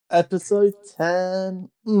Episode 10.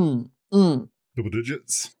 Double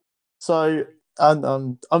digits. So,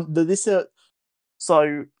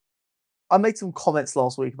 so I made some comments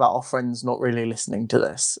last week about our friends not really listening to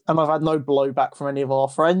this, and I've had no blowback from any of our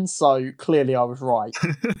friends, so clearly I was right.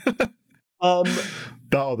 That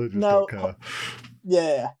or they just don't care.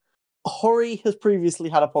 Yeah. Hori has previously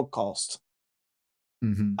had a podcast.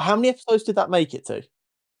 Mm-hmm. How many episodes did that make it to?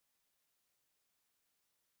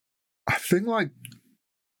 I think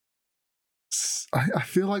I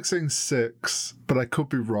feel like saying 6, but I could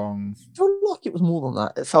be wrong. I feel like it was more than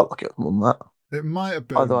that. It felt like it was more than that. It might have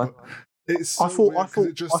been. But it's so I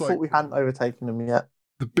thought we hadn't overtaken them yet.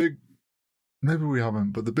 The big, maybe we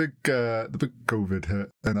haven't, but the big COVID hit,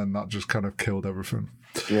 and then that just kind of killed everything.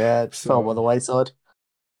 Yeah, it fell by the wayside.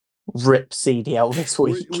 Rip CDL this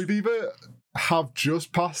week. We've either have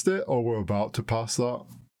just passed it or we're about to pass that.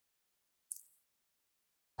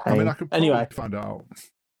 Pain. I mean, I could probably find out.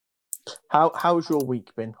 How's your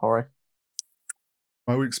week been, Hori?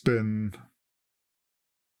 My week's been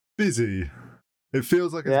busy. It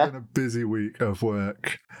feels like it's been a busy week of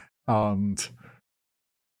work, and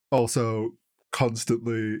also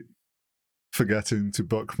constantly forgetting to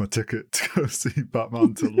book my ticket to go see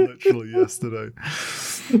Batman till literally yesterday.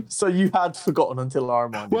 So you had forgotten until I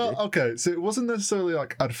reminded you? Well, okay, so it wasn't necessarily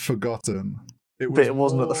like I'd forgotten. But it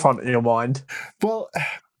wasn't at the front of your mind. Well,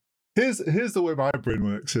 here's the way my brain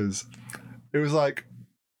works is, it was like,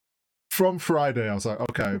 from Friday, I was like,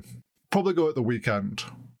 okay, probably go at the weekend.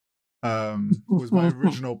 Was my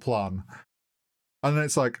original plan. And then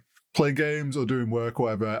it's like, playing games or doing work or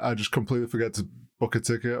whatever, I just completely forget to book a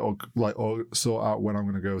ticket or sort out when I'm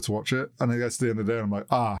going to go to watch it. And it gets to the end of the day and I'm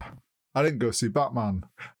like, I didn't go see Batman.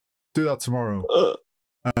 Do that tomorrow.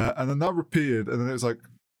 And then that repeated, and then it was like,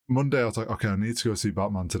 Monday I was like, okay, I need to go see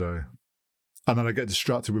Batman today. And then I get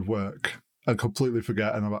distracted with work and completely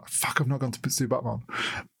forget, and I'm like, fuck, I've not gone to see Batman.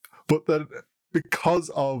 But then, because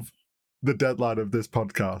of the deadline of this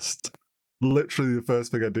podcast, literally the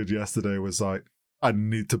first thing I did yesterday was like, I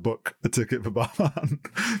need to book a ticket for Batman.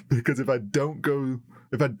 Because if I didn't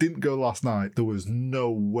go last night, there was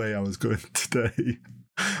no way I was going today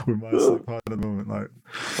with my sleep high at the moment. Like,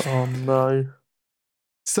 oh no.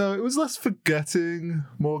 So it was less forgetting,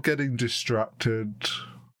 more getting distracted.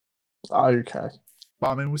 Okay. But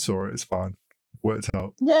I mean, we saw it, it's fine. Worked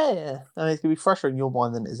out. Yeah. I mean, it's going to be fresher in your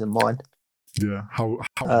mind than it is in mine. Yeah. How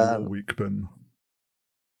has your week been?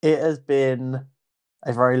 It has been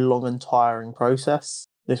a very long and tiring process.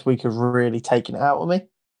 This week has really taken it out of me.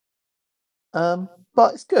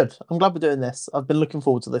 But it's good. I'm glad we're doing this. I've been looking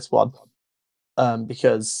forward to this one.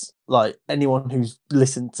 Because like anyone who's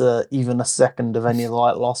listened to even a second of any of the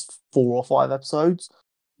last 4 or 5 episodes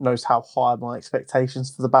knows how high my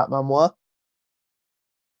expectations for the Batman were.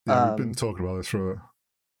 Yeah, we've been talking about this for a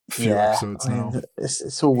few episodes now.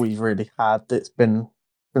 It's all we've really had. It's been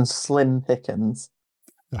slim pickings.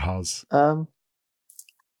 It has.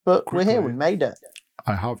 But quickly, we're here. We made it.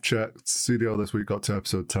 I have checked. CDL this week got to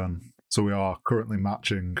episode 10, so we are currently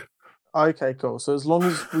matching. Okay, cool. So as long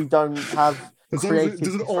as we don't have creative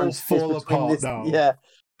doesn't all fall apart now. Yeah,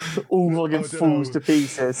 all fucking falls to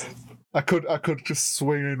pieces. I could just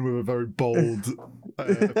swing in with a very bold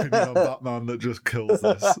opinion on Batman that just kills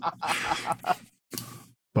this.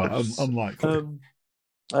 But unlikely.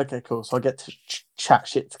 Okay, cool. So I get to chat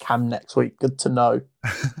shit to Cam next week. Good to know.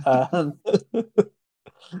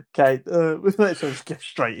 Okay, we might as well just get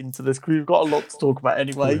straight into this because we've got a lot to talk about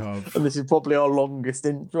anyway. And this is probably our longest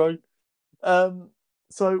intro.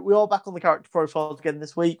 So we are back on the character profiles again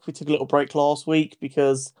this week. We took a little break last week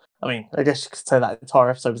because, I mean, I guess you could say that entire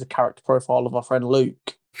episode was a character profile of our friend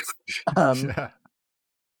Luke. Yeah.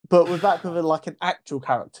 But we're back with an actual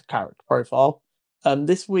character profile.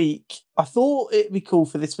 This week, I thought it'd be cool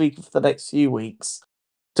for this week and for the next few weeks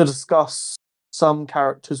to discuss some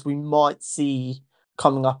characters we might see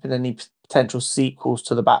coming up in any potential sequels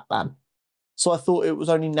to the Batman. So I thought it was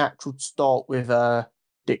only natural to start with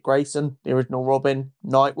Dick Grayson, the original Robin,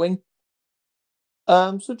 Nightwing.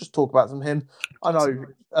 So just talk about some of him. I know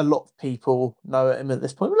a lot of people know him at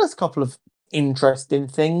this point, but there's a couple of interesting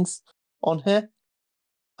things on here.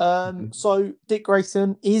 So Dick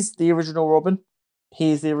Grayson is the original Robin.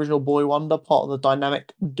 He is the original Boy Wonder, part of the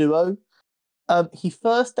dynamic duo. He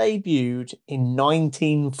first debuted in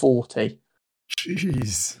 1940.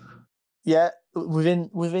 Jeez. Yeah, within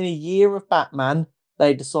a year of Batman,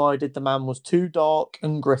 they decided the man was too dark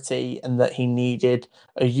and gritty and that he needed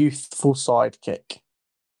a youthful sidekick.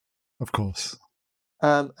 Of course.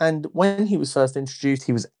 And when he was first introduced,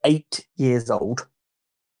 he was 8 years old.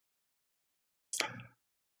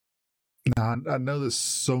 Nah, I know there's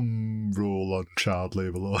some rule on child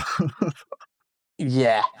labour law.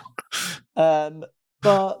 Yeah.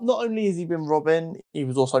 But not only has he been Robin, he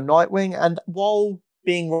was also Nightwing, and while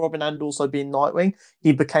being Robin and also being Nightwing,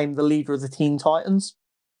 he became the leader of the Teen Titans,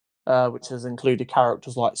 which has included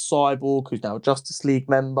characters like Cyborg, who's now a Justice League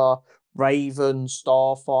member, Raven,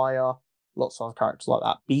 Starfire, lots of characters like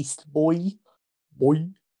that. Beast Boy. Boy.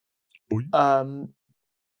 Um,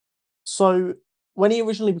 so when he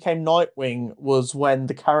originally became Nightwing was when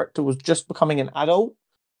the character was just becoming an adult.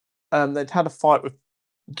 They'd had a fight with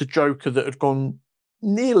the Joker that had gone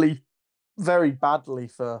nearly very badly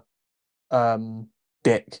for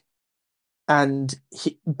Dick. And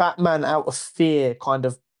Batman, out of fear, kind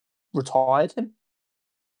of retired him.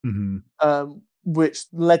 Mm-hmm. Which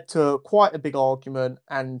led to quite a big argument,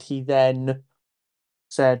 and he then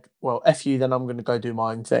said, well, F you, then I'm going to go do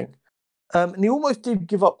my own thing. And he almost did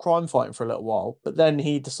give up crime fighting for a little while, but then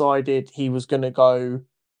he decided he was going to go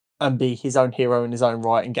and be his own hero in his own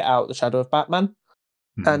right and get out of the shadow of Batman.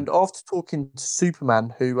 Mm-hmm. And after talking to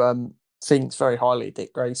Superman, who thinks very highly of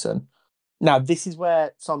Dick Grayson, now this is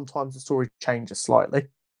where sometimes the story changes slightly,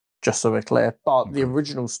 just so we're clear. But the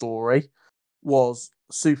original story was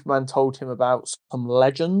Superman told him about some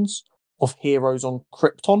legends of heroes on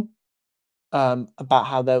Krypton, about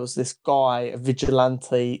how there was this guy, a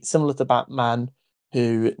vigilante, similar to Batman,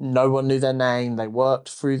 who no one knew their name. They worked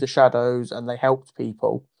through the shadows and they helped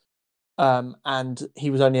people. And he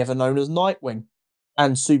was only ever known as Nightwing.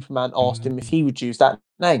 And Superman asked him if he would use that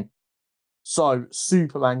name. So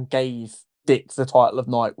Superman gave Dick the title of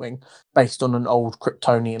Nightwing based on an old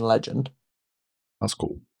Kryptonian legend. That's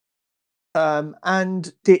cool.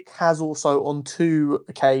 And Dick has also on 2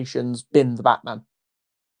 occasions been the Batman.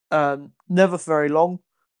 Never for very long,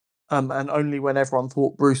 and only when everyone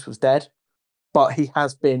thought Bruce was dead. But he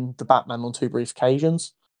has been the Batman on 2 brief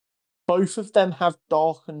occasions. Both of them have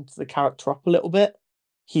darkened the character up a little bit.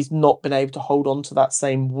 He's not been able to hold on to that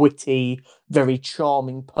same witty, very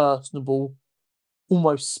charming, personable,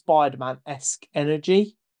 almost Spider-Man-esque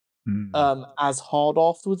energy as hard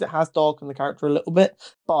afterwards. It has darkened the character a little bit,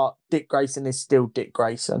 but Dick Grayson is still Dick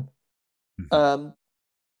Grayson.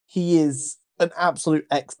 He is an absolute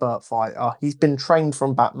expert fighter. He's been trained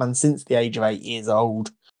from Batman since the age of 8 years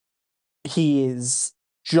old. He is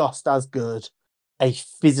just as good a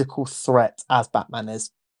physical threat as Batman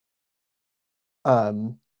is.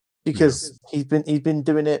 Because he's been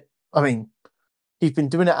doing it. I mean, he's been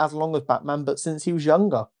doing it as long as Batman, but since he was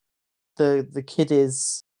younger. The kid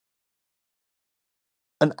is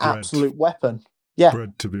an absolute weapon. Yeah,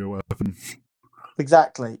 bred to be a weapon.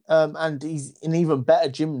 Exactly. And he's an even better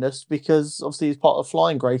gymnast because obviously he's part of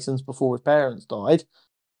Flying Graysons before his parents died,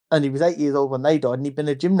 and he was 8 years old when they died, and he'd been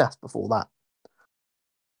a gymnast before that.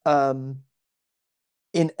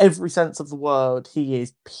 In every sense of the word, he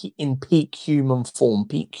is in peak human form,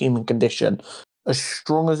 peak human condition. As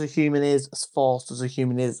strong as a human is, as fast as a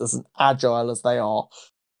human is, as agile as they are,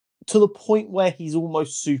 to the point where he's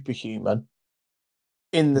almost superhuman.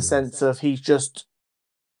 In the sense of he's just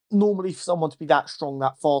normally for someone to be that strong,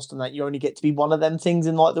 that fast, and that you only get to be one of them things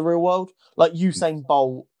in like the real world. Like Usain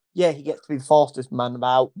Bolt, yeah, he gets to be the fastest man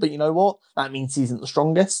about, but you know what? That means he isn't the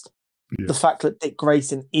strongest. Yeah. The fact that Dick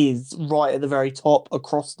Grayson is right at the very top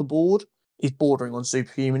across the board is bordering on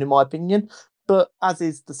superhuman, in my opinion. But as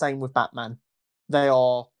is the same with Batman, they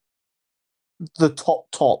are the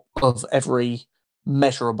top of every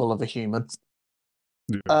measurable of a human.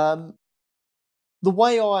 Yeah. The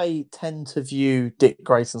way I tend to view Dick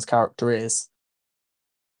Grayson's character is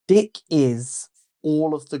Dick is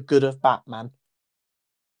all of the good of Batman.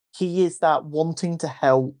 He is that wanting to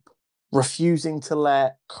help, refusing to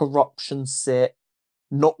let corruption sit,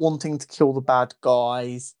 not wanting to kill the bad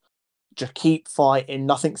guys, just keep fighting,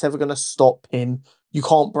 nothing's ever going to stop him. You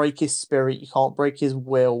can't break his spirit, you can't break his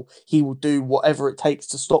will. He will do whatever it takes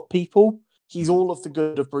to stop people. He's all of the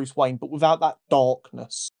good of Bruce Wayne, but without that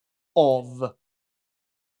darkness of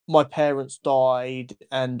my parents died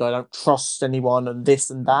and I don't trust anyone and this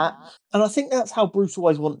and that. And I think that's how Bruce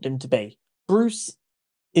always wanted him to be. Bruce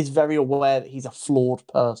is very aware that he's a flawed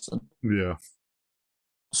person. Yeah.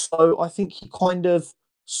 So I think he kind of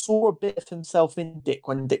saw a bit of himself in Dick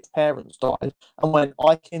when Dick's parents died and went,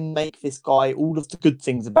 I can make this guy all of the good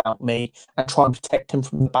things about me and try and protect him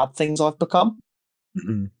from the bad things I've become.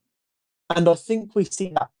 Mm-hmm. And I think we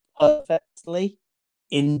see that perfectly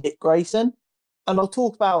in Dick Grayson. And I'll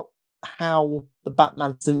talk about how the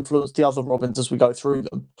Batman's influenced the other Robins as we go through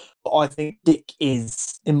them. But I think Dick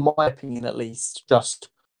is, in my opinion at least, just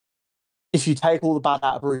if you take all the bad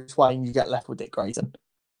out of Bruce Wayne, you get left with Dick Grayson.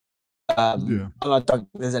 And I don't think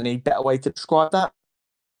there's any better way to describe that.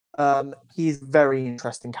 He's a very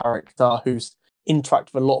interesting character who's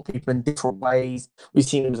interacted with a lot of people in different ways. We've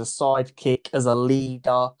seen him as a sidekick, as a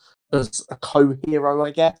leader, as a co-hero,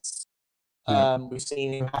 I guess. Yeah. We've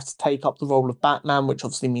seen him have to take up the role of Batman, which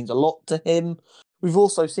obviously means a lot to him. We've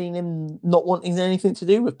also seen him not wanting anything to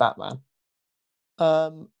do with Batman.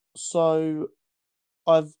 So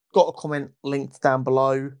I've got a comment linked down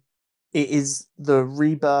below. It is the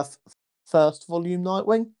Rebirth first volume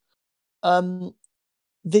Nightwing.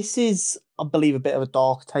 This is, I believe, a bit of a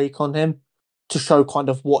dark take on him to show kind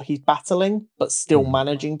of what he's battling, but still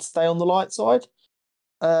managing to stay on the light side.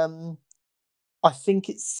 I think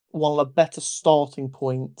it's one of the better starting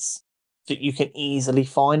points that you can easily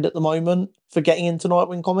find at the moment for getting into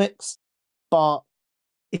Nightwing comics. But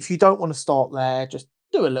if you don't want to start there, just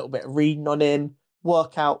do a little bit of reading on him,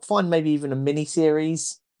 work out, find maybe even a mini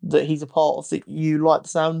series that he's a part of that you like the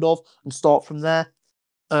sound of, and start from there.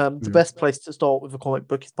 The best place to start with a comic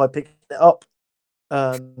book is by picking it up.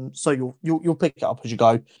 So you'll pick it up as you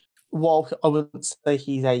go. While I wouldn't say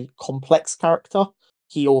he's a complex character,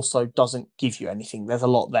 he also doesn't give you anything. There's a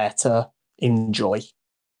lot there to enjoy.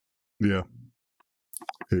 Yeah.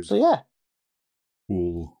 So yeah.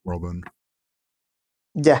 Cool, Robin.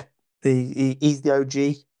 Yeah, he's the OG.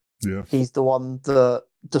 Yeah. He's the one that,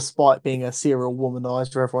 despite being a serial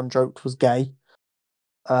womanizer, everyone joked was gay.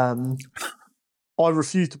 I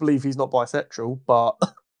refuse to believe he's not bisexual, but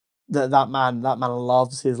that man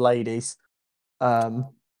loves his ladies.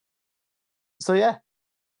 So yeah.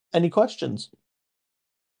 Any questions?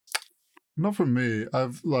 Not from me.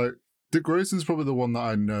 Dick Grayson's probably the one that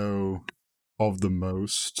I know of the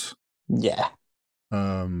most. Yeah.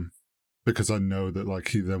 Because I know that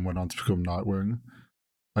he then went on to become Nightwing.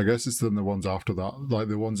 I guess it's then the ones after that,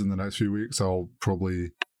 the ones in the next few weeks, I'll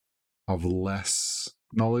probably have less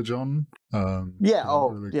knowledge on. Yeah.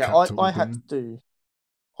 I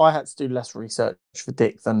had to do less research for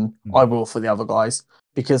Dick than I will for the other guys,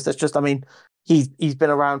 because there's just, he's been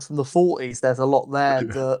around from the 40s. There's a lot there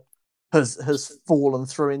that has fallen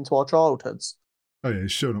through into our childhoods. Oh yeah,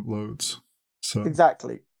 he's shown up loads. So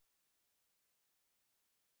exactly.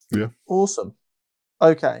 Yeah. Awesome.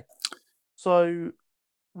 Okay. So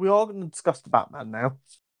we are going to discuss the Batman now,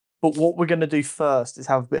 but what we're going to do first is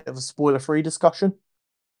have a bit of a spoiler-free discussion.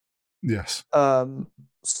 Yes.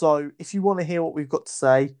 So if you want to hear what we've got to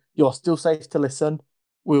say, you're still safe to listen.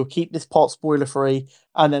 We'll keep this part spoiler-free,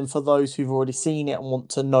 and then for those who've already seen it and want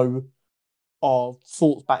to know our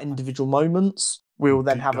thoughts about individual moments, we'll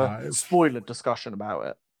then have a spoiler discussion about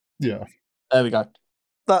it. Yeah. There we go.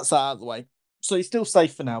 That's that out of the way. So you're still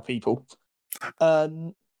safe for now, people.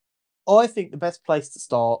 I think the best place to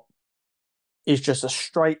start is just a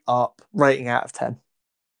straight up rating out of 10.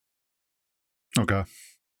 Okay.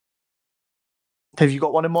 Have you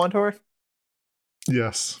got one in mind, Rory?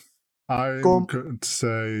 Yes. I'm going to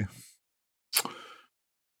say,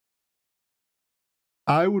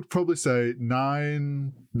 I would probably say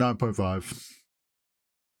 9.5.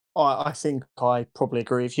 I think I probably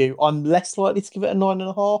agree with you. I'm less likely to give it a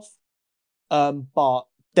 9.5. But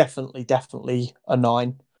definitely a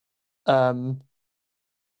 9.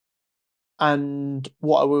 And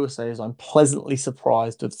what I will say is I'm pleasantly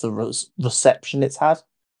surprised with the reception it's had.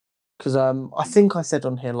 Because I think I said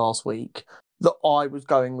on here last week that I was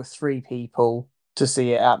going with 3 people to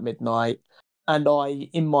see it at midnight. And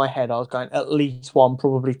in my head, I was going, at least 1,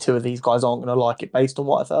 probably 2 of these guys aren't going to like it based on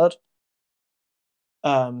what I've heard.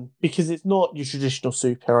 Because it's not your traditional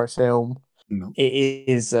superhero film. No. It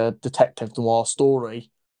is a detective noir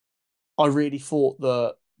story. I really thought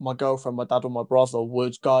that my girlfriend, my dad, or my brother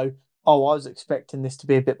would go, oh, I was expecting this to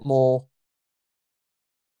be a bit more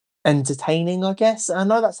entertaining, I guess. I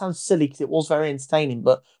know that sounds silly because it was very entertaining,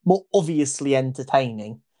 but more obviously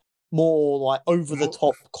entertaining. More like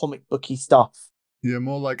over-the-top comic booky stuff. Yeah,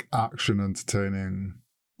 more like action entertaining.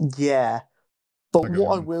 Yeah. But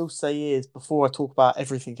what I will say is, before I talk about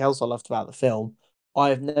everything else I loved about the film, I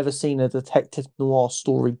have never seen a detective noir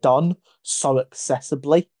story done so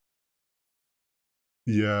accessibly.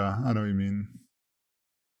 Yeah, I know what you mean.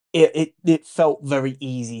 It felt very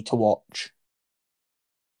easy to watch.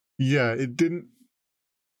 Yeah, it didn't...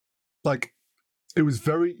 it was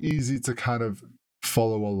very easy to kind of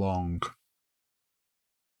follow along,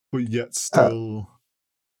 but yet still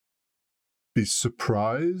be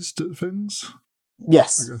surprised at things.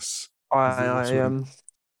 Yes. I guess.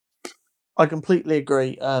 I completely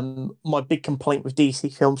agree. My big complaint with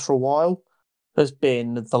DC films for a while has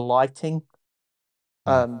been the lighting.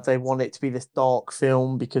 They want it to be this dark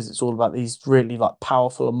film because it's all about these really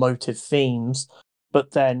powerful emotive themes,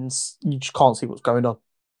 but then you just can't see what's going on.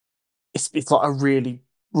 It's like a really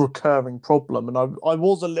recurring problem, and I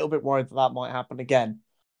was a little bit worried that might happen again.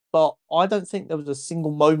 But I don't think there was a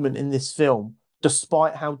single moment in this film,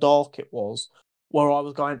 despite how dark it was, where I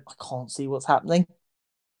was going, I can't see what's happening.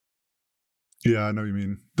 Yeah, I know what you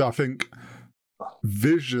mean. I think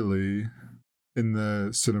visually, in the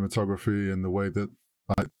cinematography and the way that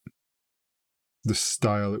like the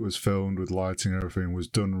style it was filmed with lighting and everything was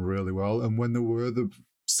done really well. And when there were the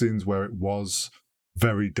scenes where it was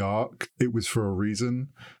very dark, it was for a reason.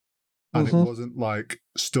 And it wasn't like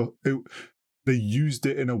stuff. They used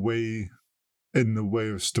it in the way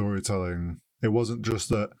of storytelling. It wasn't just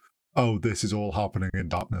that, oh, this is all happening in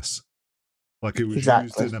darkness. Like it was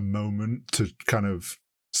used in a moment to kind of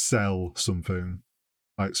sell something,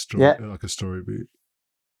 like like a story beat.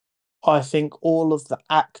 I think all of the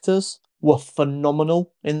actors were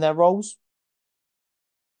phenomenal in their roles.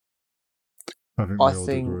 I think they all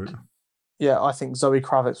did great. Yeah, I think Zoe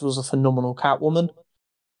Kravitz was a phenomenal Catwoman.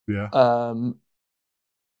 Yeah.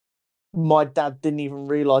 My dad didn't even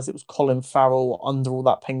realise it was Colin Farrell under all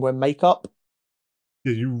that penguin makeup.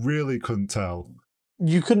 Yeah, you really couldn't tell.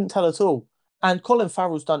 You couldn't tell at all. And Colin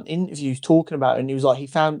Farrell's done interviews talking about it, and he was like,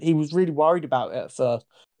 he was really worried about it at first,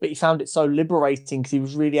 but he found it so liberating because he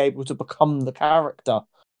was really able to become the character.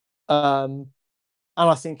 And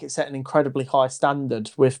I think it set an incredibly high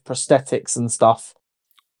standard with prosthetics and stuff.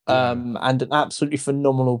 And an absolutely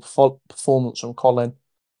phenomenal performance from Colin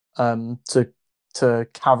to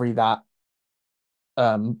carry that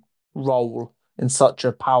role in such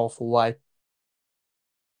a powerful way.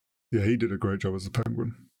 Yeah, he did a great job as the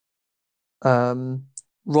Penguin.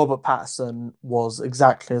 Robert Pattinson was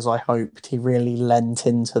exactly as I hoped. He really lent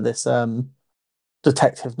into this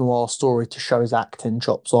detective noir story to show his acting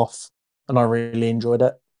chops off, and I really enjoyed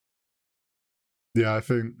it. Yeah, I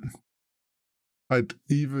think I'd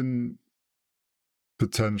even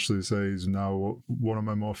potentially say he's now one of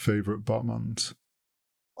my more favourite Batmans.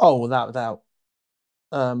 Oh, without doubt.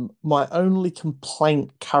 My only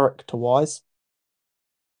complaint character-wise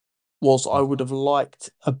was I would have liked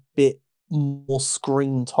a bit more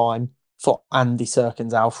screen time for Andy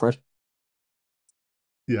Serkins' Alfred.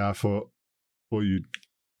 Yeah, I thought you'd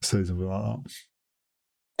say something like that.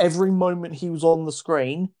 Every moment he was on the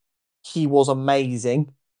screen, he was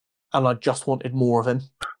amazing, and I just wanted more of him.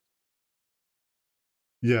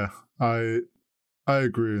 Yeah, I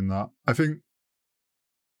agree in that. I think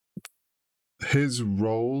his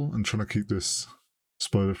role, and trying to keep this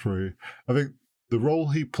spoiler free, I think the role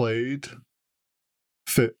he played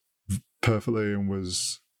fit perfectly and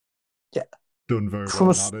was done very well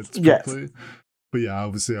and added quickly. But yeah,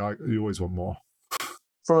 obviously you always want more.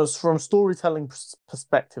 From a storytelling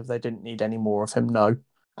perspective, they didn't need any more of him, no.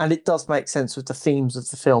 And it does make sense with the themes of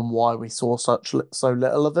the film why we saw so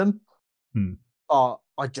little of him. But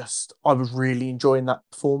I was really enjoying that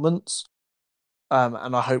performance.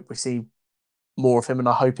 And I hope we see more of him, and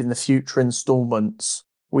I hope in the future installments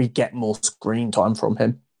we get more screen time from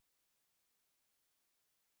him.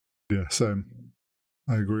 Yeah, same.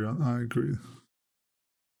 I agree.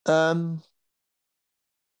 I'm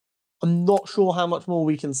not sure how much more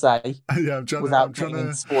we can say without getting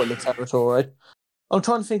into spoiler territory. I'm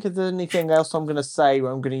trying to think of anything else I'm going to say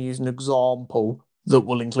where I'm going to use an example that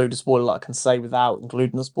will include a spoiler that I can say without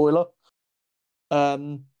including a spoiler.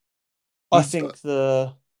 I think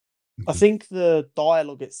the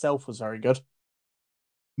dialogue itself was very good.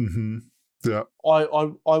 Yeah.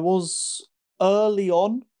 I was early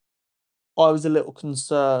on, I was a little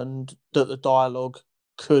concerned that the dialogue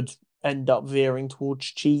could end up veering towards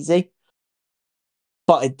cheesy,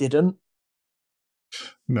 but it didn't.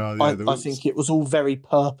 No, yeah, I think it was all very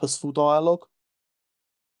purposeful dialogue.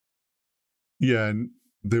 Yeah, and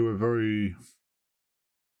they were very.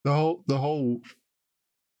 The whole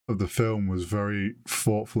of the film was very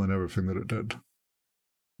thoughtful in everything that it did.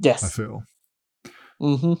 Yes, I feel.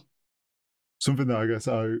 Something that I guess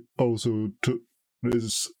I also took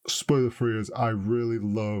is spoiler free. Is I really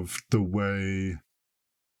loved the way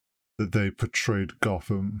that they portrayed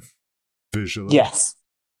Gotham visually. Yes.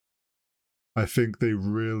 I think they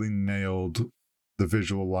really nailed the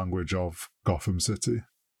visual language of Gotham City.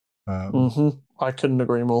 I couldn't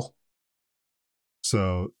agree more.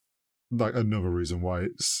 So, like, another reason why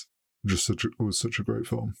it's just was such a great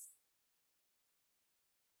film.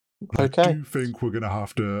 Okay. I do think we're going to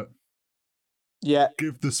have to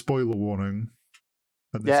give the spoiler warning.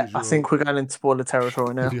 I think we're going into spoiler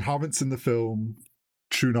territory now. If you haven't seen the film,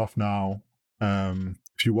 tune off now.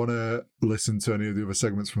 If you want to listen to any of the other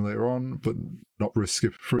segments from later on, but not risk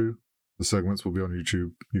skip through, the segments will be on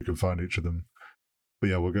YouTube. You can find each of them.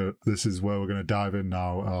 But yeah, this is where we're going to dive in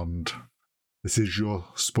now, and this is your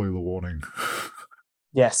spoiler warning.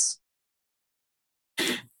 Yes.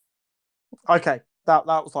 Okay, that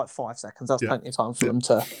was like 5 seconds. That's plenty of time for them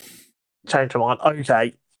to change their mind.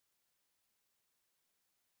 Okay.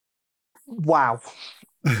 Wow.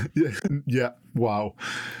 yeah, wow.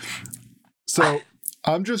 So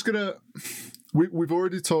I'm just gonna. We've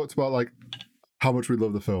already talked about like how much we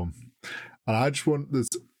love the film, and I just want this.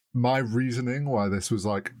 My reasoning why this was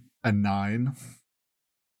like a 9.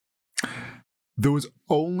 There was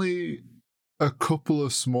only a couple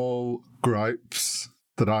of small gripes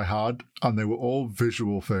that I had, and they were all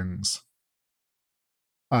visual things.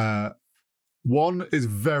 One is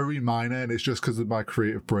very minor, and it's just because of my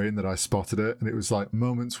creative brain that I spotted it. And it was like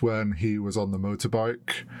moments when he was on the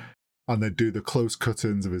motorbike and they'd do the close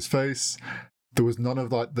cut-ins of his face. There was none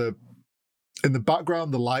of like in the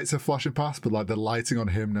background, the lights are flashing past, but like the lighting on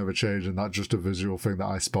him never changed, and that's just a visual thing that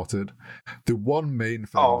I spotted. The one main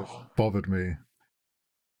thing that bothered me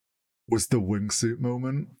was the wingsuit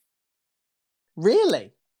moment.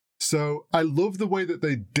 Really? So I love the way that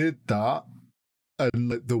they did that, and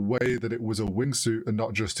like the way that it was a wingsuit and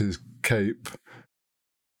not just his cape.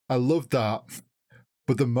 I love that.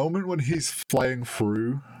 But the moment when he's flying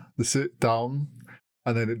through the sit down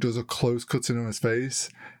and then it does a close cutting on his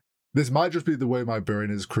face, this might just be the way my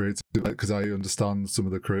brain is created, because I understand some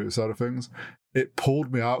of the creative side of things. It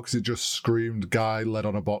pulled me out because it just screamed guy led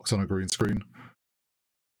on a box on a green screen.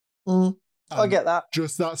 I get that.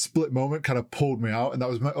 Just that split moment kind of pulled me out, and that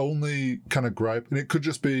was my only kind of gripe. And it could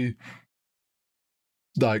just be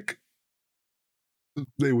like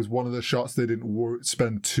it was one of the shots they didn't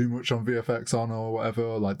spend too much on VFX on or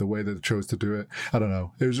whatever, like the way they chose to do it. I don't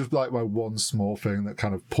know. It was just like my one small thing that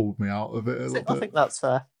kind of pulled me out of it a little bit. I think that's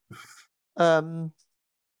fair.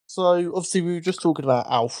 So obviously we were just talking about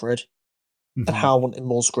Alfred and how I wanted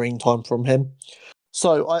more screen time from him.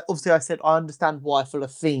 So I said I understand why, full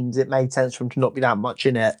of themes, it made sense for him to not be that much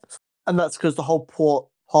in it. And that's because the whole part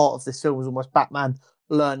of this film was almost Batman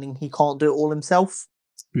learning he can't do it all himself.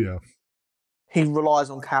 Yeah. He relies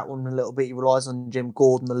on Catwoman a little bit, he relies on Jim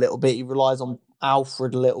Gordon a little bit, he relies on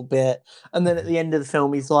Alfred a little bit. And then at the end of the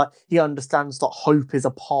film, he's like, he understands that hope is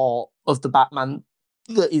a part of the Batman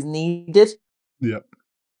that is needed. Yep.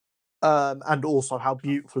 And also how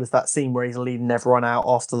beautiful is that scene where he's leading everyone out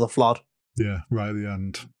after the flood. Yeah, right at the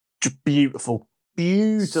end. Just beautiful.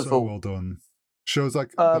 Beautiful. So well done. Shows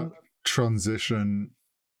like that transition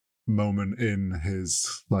moment in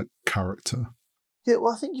his like character. Yeah,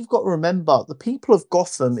 well, I think you've got to remember the people of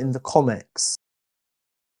Gotham in the comics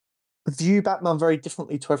view Batman very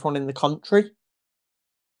differently to everyone in the country.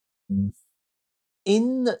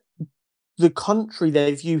 In the country,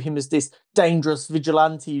 they view him as this dangerous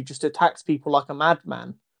vigilante who just attacks people like a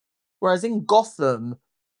madman. Whereas in Gotham,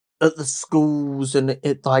 at the schools and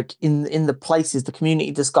it like in the places, the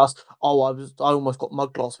community discussed, I almost got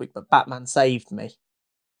mugged last week, but Batman saved me.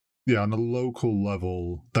 Yeah, on a local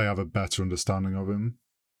level, they have a better understanding of him.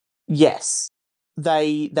 Yes.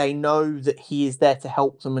 They know that he is there to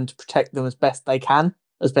help them and to protect them as best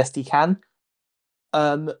he can.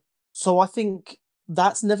 So I think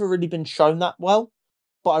that's never really been shown that well.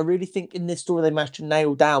 But I really think in this story they managed to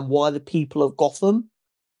nail down why the people of Gotham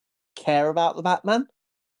care about the Batman.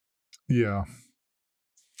 Yeah.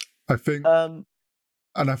 I think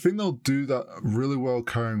and I think they'll do that really well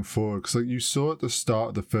carrying forward, because like you saw at the start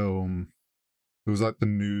of the film, there was like the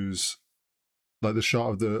news, like the shot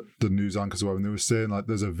of the news anchors, and they were saying like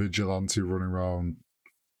there's a vigilante running around,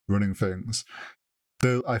 running things.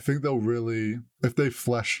 I think they'll really, if they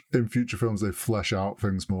in future films, they flesh out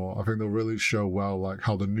things more. I think they'll really show well like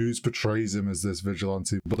how the news portrays him as this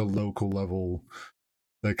vigilante, but at a local level,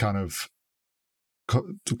 they kind of,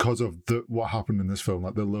 because of what happened in this film,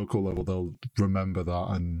 like the local level, they'll remember that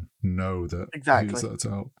and know that he's there to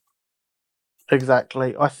help.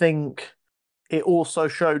 Exactly. I think it also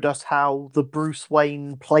showed us how the Bruce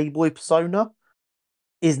Wayne playboy persona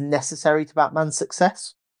is necessary to Batman's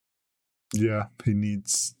success. Yeah, he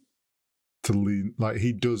needs to lean, like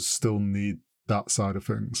he does still need that side of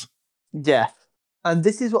things. Yeah. And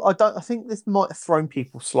this is what I think this might have thrown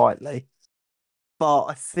people slightly, but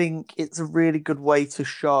I think it's a really good way to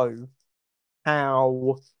show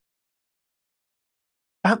how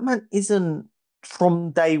Batman isn't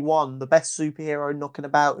from day one the best superhero knocking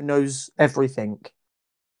about who knows everything.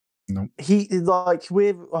 No. He like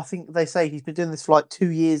I think they say he's been doing this for like 2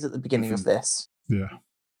 years at the beginning of this. Yeah.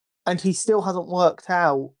 And he still hasn't worked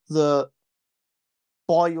out that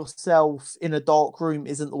by yourself in a dark room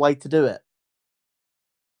isn't the way to do it.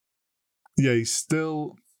 Yeah, he's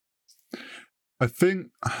still, I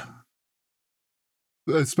think,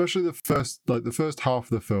 especially the first half of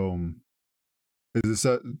the film,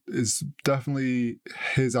 is definitely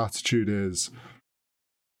his attitude is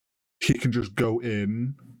he can just go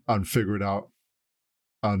in and figure it out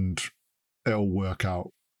and it'll work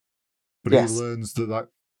out. But he learns that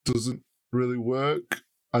doesn't really work.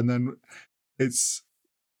 And then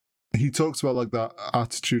he talks about like that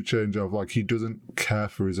attitude change of like he doesn't care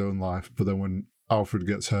for his own life, but then when Alfred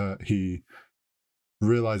gets hurt, he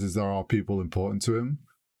realizes there are people important to him.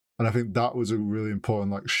 And I think that was a really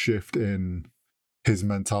important like shift in his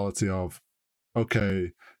mentality of,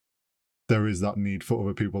 okay, there is that need for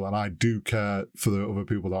other people, and I do care for the other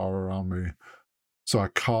people that are around me. So I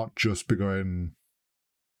can't just be going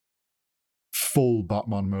full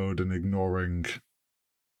Batman mode and ignoring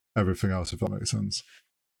everything else, if that makes sense.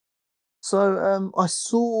 So I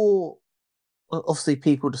saw obviously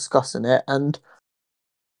people discussing it, and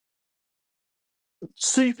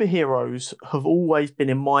superheroes have always been,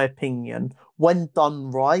 in my opinion, when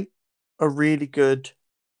done right, a really good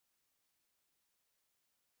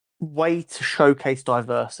way to showcase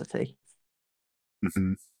diversity.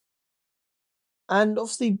 Mm-hmm. And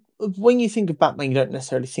obviously, when you think of Batman, you don't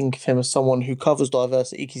necessarily think of him as someone who covers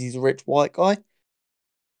diversity because he's a rich white guy.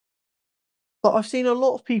 But I've seen a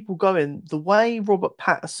lot of people going, the way Robert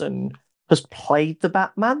Pattinson has played the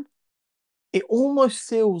Batman, it almost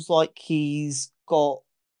feels like he's got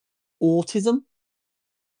autism.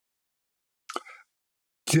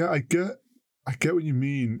 Yeah, I get what you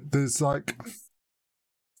mean. There's like,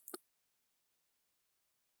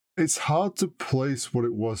 it's hard to place what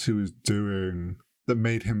it was he was doing that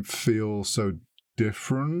made him feel so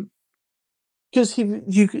different. Because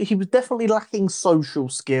he was definitely lacking social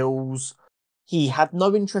skills. He had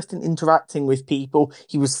no interest in interacting with people.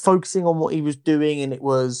 He was focusing on what he was doing, and it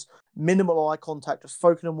was minimal eye contact, just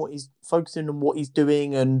focusing on what he's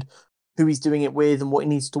doing and who he's doing it with and what he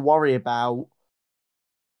needs to worry about.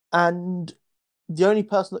 And the only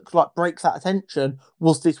person that could like break that attention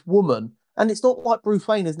was this woman. And it's not like Bruce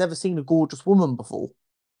Wayne has never seen a gorgeous woman before.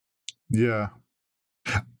 Yeah.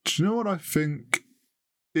 Do you know what I think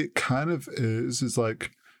it kind of is? Is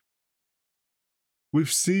like,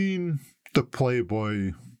 we've seen the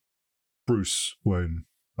Playboy Bruce Wayne.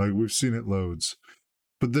 Like, we've seen it loads.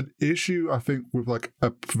 But the issue, I think, with like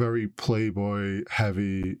a very Playboy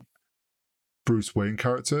heavy Bruce Wayne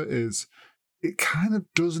character is it kind of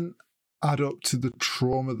doesn't add up to the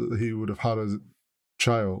trauma that he would have had as a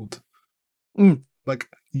child. Like,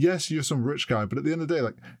 yes, you're some rich guy, but at the end of the day,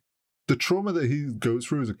 like, the trauma that he goes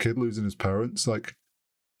through as a kid losing his parents, like,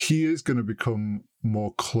 he is going to become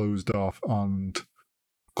more closed off and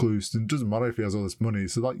closed. And it doesn't matter if he has all this money.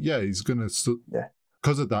 So, like, yeah, he's going to,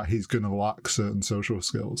 because of that, he's going to lack certain social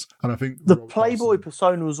skills. And I think the Playboy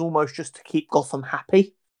persona was almost just to keep Gotham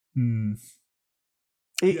happy. You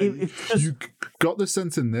got the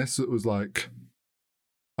sense in this that was like,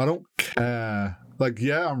 I don't care. Like,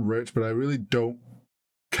 yeah, I'm rich, but I really don't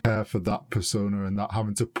care for that persona and that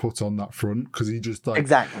having to put on that front because he just like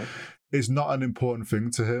exactly. It's not an important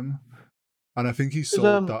thing to him, and I think he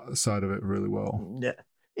sold that side of it really well. Yeah,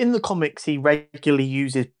 in the comics, he regularly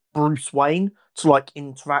uses Bruce Wayne to like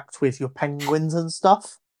interact with your Penguins and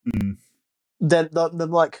stuff. Them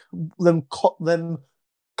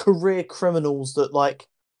career criminals that like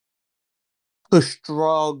push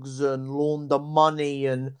drugs and launder money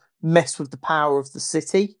and mess with the power of the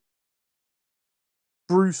city.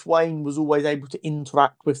 Bruce Wayne was always able to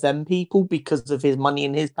interact with them people because of his money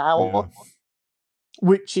and his power,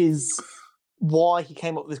 which is why he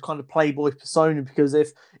came up with this kind of Playboy persona. Because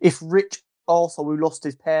if Rich Arthur, who lost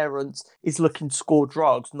his parents, is looking to score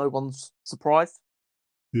drugs, no one's surprised.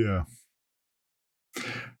 Yeah,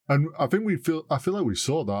 and I feel like we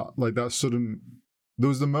saw that, like that sudden. There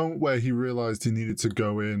was the moment where he realized he needed to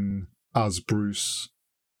go in as Bruce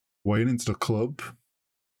Wayne into the club.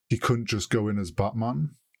 He couldn't just go in as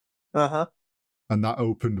Batman. And that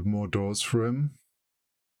opened more doors for him.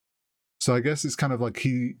 So I guess it's kind of like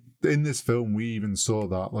in this film, we even saw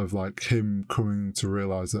that of like him coming to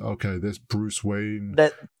realize that, okay, this Bruce Wayne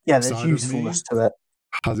there's usefulness to it.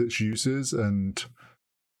 Has its uses, and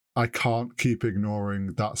I can't keep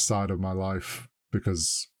ignoring that side of my life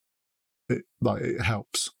because it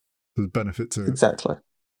helps. There's benefit to exactly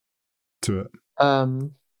to it.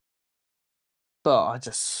 But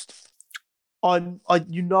and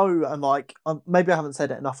like maybe I haven't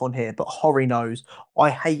said it enough on here, but Horry knows I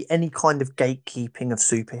hate any kind of gatekeeping of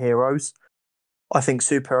superheroes. I think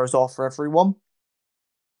superheroes are for everyone.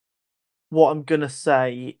 What I'm gonna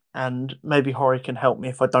say, and maybe Horry can help me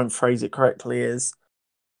if I don't phrase it correctly, is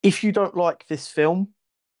if you don't like this film,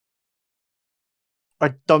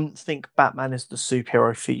 I don't think Batman is the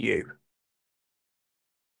superhero for you.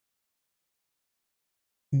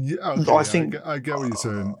 Yeah, okay, I yeah, think I get what you're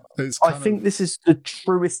saying. It's I kind think of this is the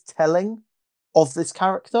truest telling of this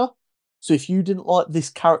character. So if you didn't like this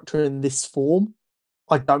character in this form,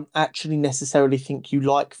 I don't actually necessarily think you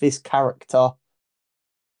like this character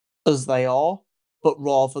as they are, but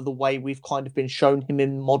rather the way we've kind of been shown him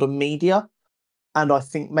in modern media. And I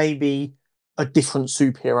think maybe a different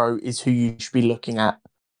superhero is who you should be looking at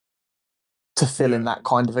to fill in yeah. that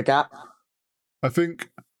kind of a gap. I think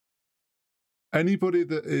anybody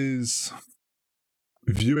that is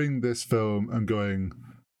viewing this film and going,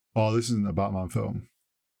 "Oh, this isn't a Batman film,"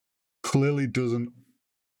 clearly doesn't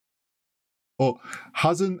or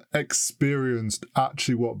hasn't experienced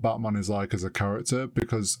actually what Batman is like as a character,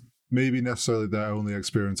 because maybe necessarily their only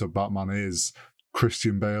experience of Batman is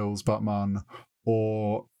Christian Bale's Batman,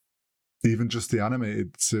 or even just the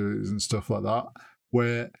animated series and stuff like that,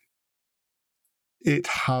 where it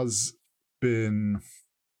has been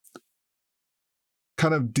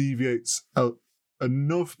kind of deviates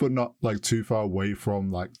enough, but not like too far away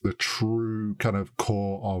from like the true kind of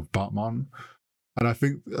core of Batman. And I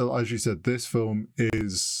think, as you said, this film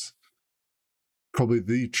is probably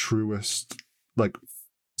the truest, like,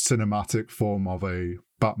 cinematic form of a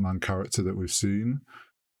Batman character that we've seen.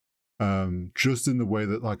 Just in the way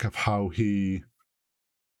that, like, of how he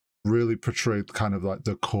really portrayed kind of like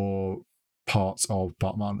the core parts of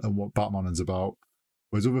Batman and what Batman is about.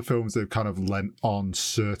 Whereas other films, they've kind of lent on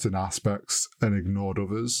certain aspects and ignored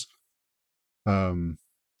others.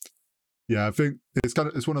 Yeah, I think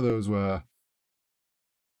it's one of those where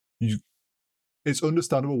it's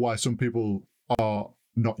understandable why some people are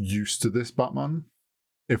not used to this Batman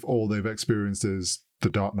if all they've experienced is The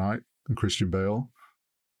Dark Knight and Christian Bale.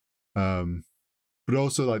 But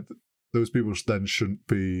also, like, those people then shouldn't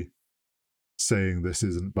be saying this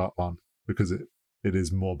isn't Batman, because it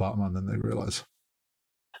is more Batman than they realize.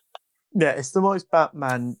 Yeah, it's the most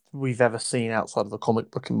Batman we've ever seen outside of the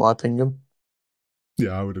comic book, in my opinion.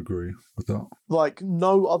 Yeah, I would agree with that. Like,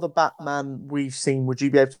 no other Batman we've seen would you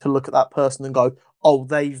be able to look at that person and go, oh,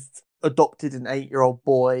 they've adopted an 8-year-old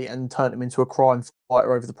boy and turned him into a crime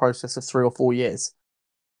fighter over the process of 3 or 4 years.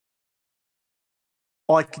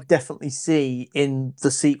 I could definitely see in the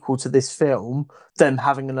sequel to this film them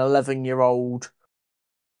having an 11-year-old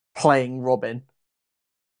playing Robin.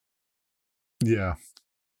 Yeah.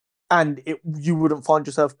 And you wouldn't find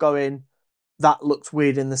yourself going, that looks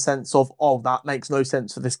weird in the sense of, oh, that makes no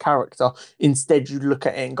sense for this character. Instead, you look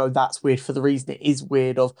at it and go, that's weird for the reason it is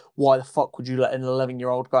weird of why the fuck would you let an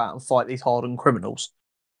 11-year-old go out and fight these hardened criminals?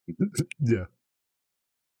 Yeah.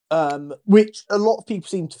 Which a lot of people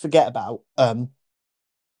seem to forget about.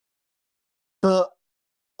 But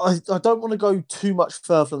I don't want to go too much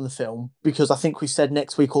further in the film, because I think we said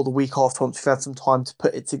next week or the week after, once we've had some time to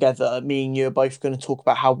put it together, me and you are both going to talk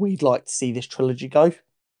about how we'd like to see this trilogy go.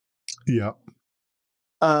 Yeah.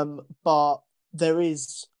 But there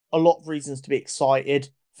is a lot of reasons to be excited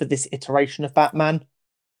for this iteration of Batman.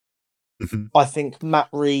 Mm-hmm. I think Matt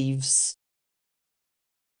Reeves.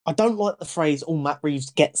 I don't like the phrase, oh, Matt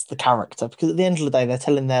Reeves gets the character, because at the end of the day, they're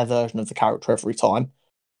telling their version of the character every time.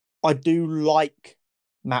 I do like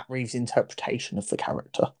Matt Reeves' interpretation of the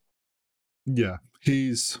character. Yeah.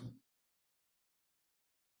 He's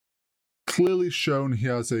clearly shown he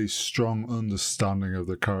has a strong understanding of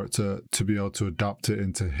the character to be able to adapt it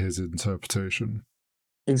into his interpretation.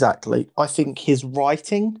 Exactly. I think his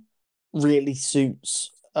writing really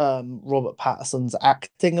suits Robert Pattinson's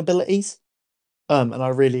acting abilities. And I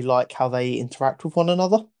really like how they interact with one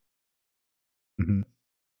another. Mm-hmm.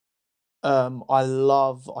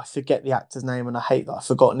 I forget the actor's name and I hate that I've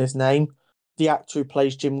forgotten his name. The actor who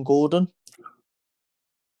plays Jim Gordon.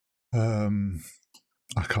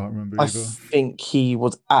 I can't remember I either. think he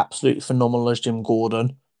was absolutely phenomenal as Jim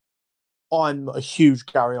Gordon. I'm a huge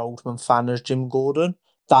Gary Oldman fan as Jim Gordon.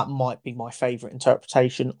 That might be my favourite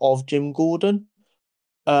interpretation of Jim Gordon.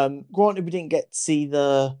 Granted, we didn't get to see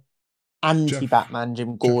the anti-Batman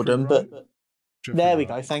Jim Gordon, but there we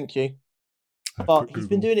go, thank you. But he's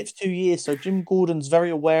been doing it for 2 years, so Jim Gordon's very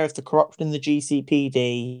aware of the corruption in the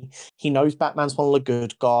GCPD. He knows Batman's one of the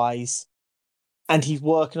good guys, and he's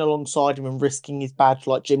working alongside him and risking his badge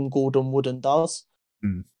like Jim Gordon would and does.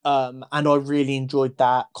 Mm. And I really enjoyed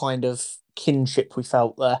that kind of kinship we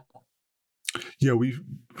felt there. Yeah, we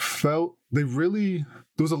felt there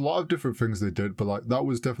was a lot of different things they did, but like that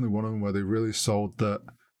was definitely one of them where they really sold that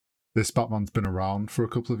this Batman's been around for a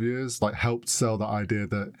couple of years, like helped sell that idea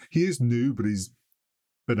that he is new, but he's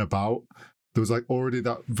been about. There was like already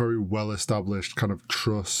that very well established kind of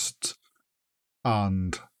trust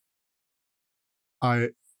and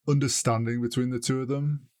understanding between the two of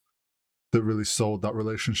them that really sold that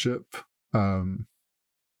relationship.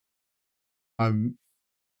 I'm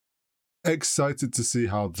excited to see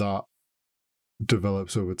how that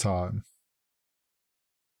develops over time.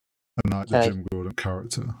 And like the Jim Gordon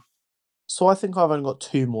character. So I think I've only got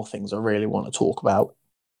two more things I really want to talk about.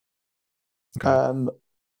 Okay.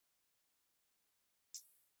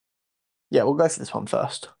 Yeah, we'll go for this one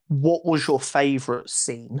first. What was your favourite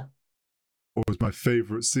scene? What was my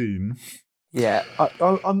favourite scene? Yeah,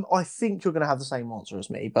 I think you're going to have the same answer as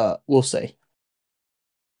me, but we'll see.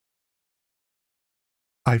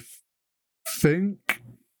 I think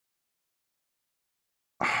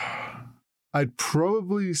I'd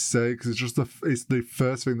probably say, because it's the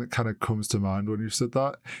first thing that kind of comes to mind when you said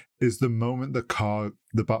that, is the moment the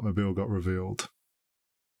Batmobile got revealed.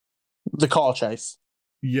 The car chase.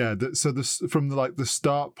 Yeah, from the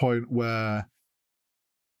start point where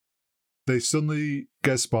they suddenly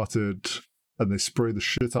get spotted and they spray the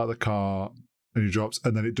shit out of the car and he drops,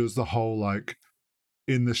 and then it does the whole like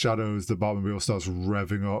in the shadows the Batmobile starts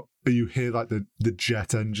revving up and you hear like the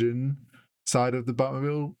jet engine side of the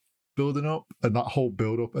Batmobile building up, and that whole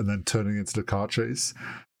build up and then turning into the car chase.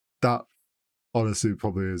 That honestly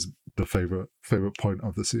probably is the favorite point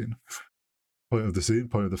of the scene. Point of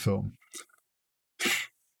the film.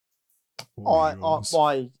 I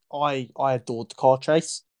adored the car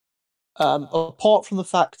chase. Apart from the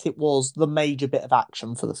fact it was the major bit of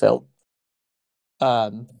action for the film.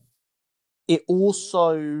 It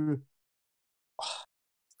also,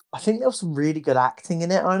 I think there was some really good acting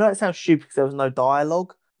in it. I know it sounds stupid because there was no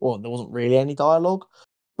dialogue, or there wasn't really any dialogue,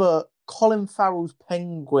 but Colin Farrell's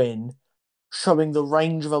Penguin showing the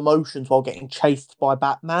range of emotions while getting chased by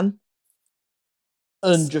Batman,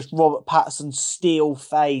 and just Robert Pattinson's steel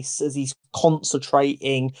face as he's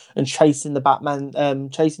concentrating and chasing the Batman,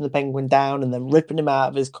 chasing the Penguin down and then ripping him out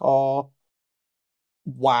of his car.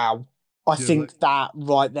 Wow. I think that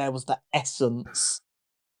right there was the essence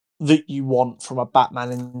that you want from a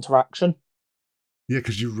Batman interaction. Yeah,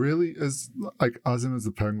 because you really, as him as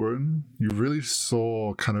the Penguin, you really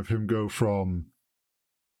saw kind of him go from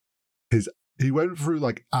he went through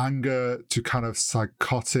like anger to kind of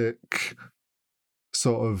psychotic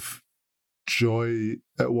sort of joy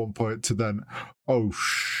at one point to then, oh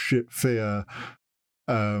shit, fear.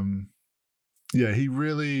 Yeah, he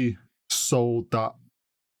really sold that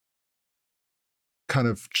kind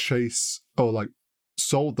of chase, or like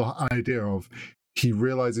sold the idea of he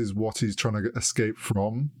realizes what he's trying to escape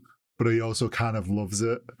from, but he also kind of loves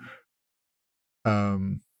it. I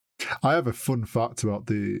have a fun fact about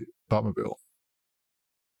the Batmobile.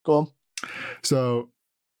 Go on. So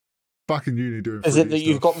back in uni doing is it that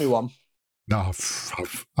you've got me one? No,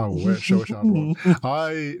 I wish I had one.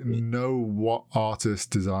 I know what artist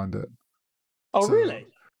designed it. Oh, really?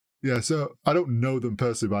 Yeah, so I don't know them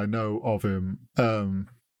personally, but I know of him.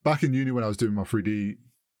 Back in uni when I was doing my 3D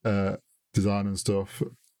design and stuff,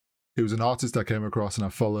 it was an artist I came across and I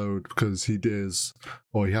followed because he has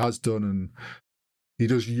done, and he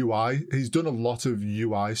does UI. He's done a lot of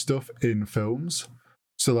UI stuff in films.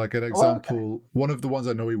 So like an example, one of the ones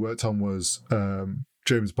I know he worked on was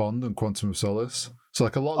James Bond and Quantum of Solace. So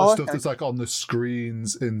like a lot of the stuff that's like on the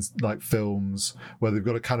screens in like films where they've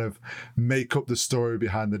got to kind of make up the story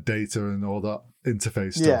behind the data and all that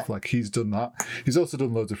interface stuff. Yeah. Like he's done that. He's also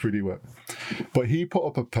done loads of 3D work. But he put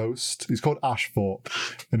up a post, he's called Ash Thorpe,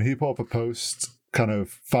 and he put up a post kind of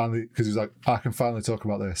finally, because he's like, I can finally talk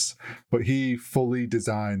about this. But he fully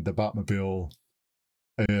designed the Batmobile,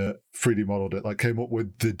 3D modeled it, like came up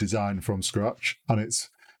with the design from scratch. And I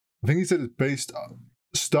think he said it's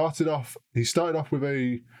he started off with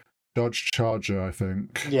a Dodge Charger, I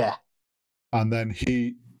think. Yeah. And then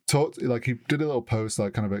he did a little post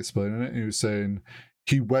like kind of explaining it. And he was saying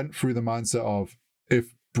he went through the mindset of,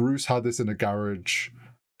 if Bruce had this in a garage,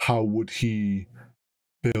 how would he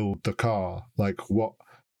build the car? Like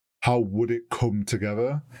how would it come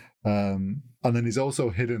together? And then he's also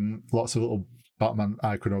hidden lots of little Batman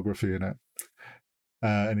iconography in it.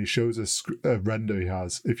 And he shows a render he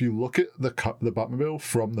has. If you look at the Batmobile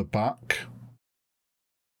from the back,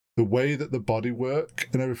 the way that the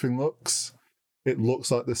bodywork and everything looks, it looks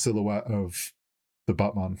like the silhouette of the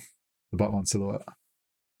Batman silhouette.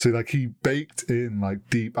 So like he baked in like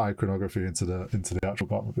deep iconography into the actual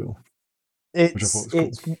Batmobile. Which I thought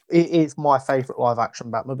was cool. It is my favourite live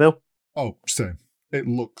action Batmobile. Oh, same. It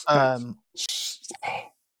looks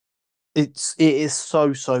it is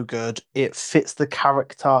so good. It fits the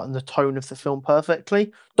character and the tone of the film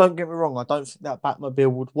perfectly. Don't get me wrong, I don't think that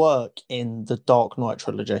Batmobile would work in the Dark Knight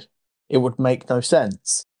trilogy. It would make no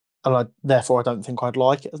sense. And therefore I don't think I'd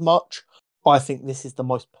like it as much. I think this is the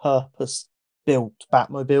most purpose-built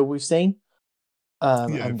Batmobile we've seen.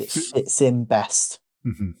 And it fits in best.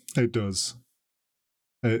 Mm-hmm. It does.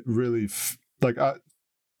 It really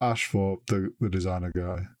Ashthorpe, the designer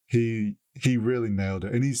guy, he really nailed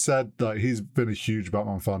it, and he said that he's been a huge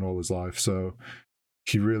Batman fan all his life, so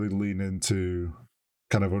he really leaned into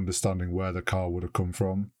kind of understanding where the car would have come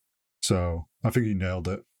from. So I think he nailed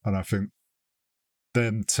it, and I think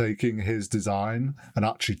them taking his design and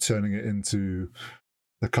actually turning it into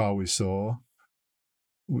the car we saw,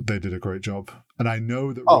 they did a great job. And I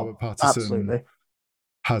know that Robert Pattinson absolutely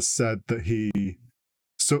has said that he.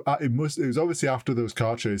 So it was obviously after those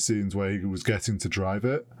car chase scenes where he was getting to drive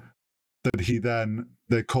it that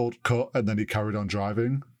they called cut, and then he carried on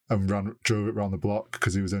driving and drove it around the block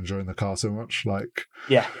because he was enjoying the car so much. Like,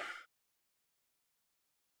 yeah.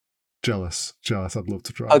 Jealous. I'd love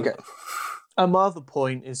to drive. Okay. And my other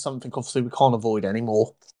point is something obviously we can't avoid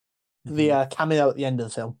anymore. The cameo at the end of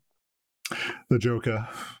the film. The Joker.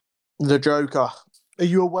 The Joker. Are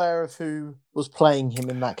you aware of who was playing him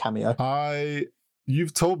in that cameo?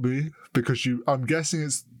 You've told me because I'm guessing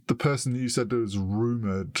it's the person you said that was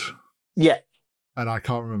rumoured. Yeah. And I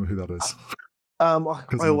can't remember who that is. I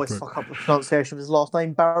always fuck up the pronunciation of his last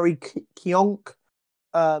name. Barry Keoghan.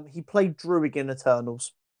 He played Druig in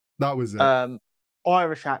Eternals. That was it.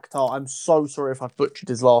 Irish actor. I'm so sorry if I've butchered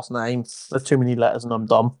his last name. There's too many letters and I'm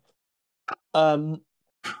dumb. I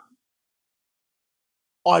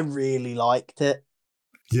really liked it.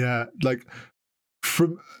 Yeah, like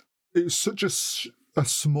it was such a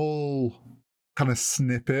small kind of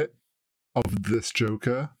snippet of this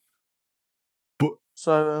Joker, but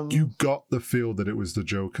so you got the feel that it was the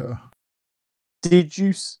Joker. Did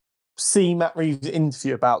you see Matt Reeves'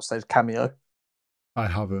 interview about said cameo? I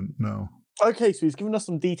haven't, no. Okay, so he's given us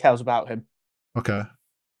some details about him. Okay.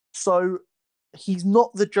 So he's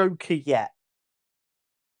not the Joker yet.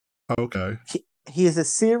 Okay. He is a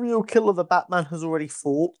serial killer that Batman has already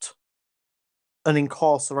fought and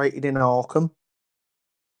incarcerated in Arkham,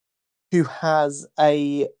 who has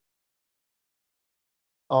I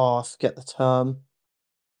forget the term.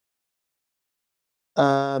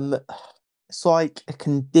 It's like a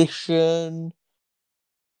condition.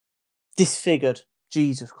 Disfigured.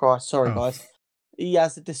 Jesus Christ, sorry guys. He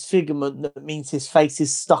has a disfigurement that means his face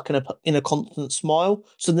is stuck in a constant smile,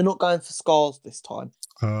 so they're not going for scars this time.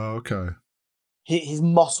 Oh, okay. His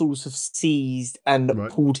muscles have seized and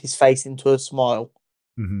pulled his face into a smile.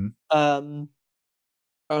 Mm-hmm.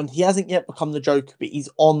 And he hasn't yet become the Joker, but he's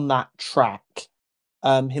on that track.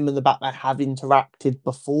 Him and the Batman have interacted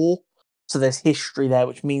before, so there's history there,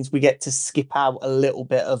 which means we get to skip out a little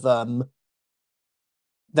bit of them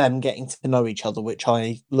getting to know each other, which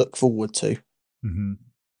I look forward to.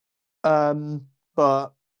 Mm-hmm.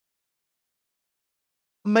 But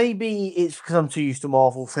maybe it's because I'm too used to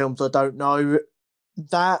Marvel films, I don't know.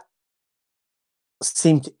 That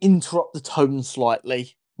seemed to interrupt the tone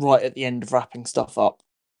slightly right at the end of wrapping stuff up.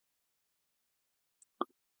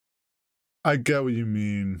 I get what you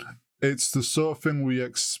mean. It's the sort of thing we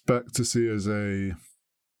expect to see as a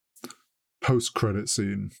post-credit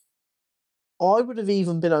scene. I would have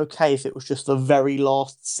even been okay if it was just the very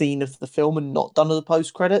last scene of the film and not done as a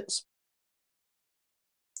post-credits.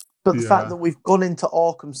 But the fact that we've gone into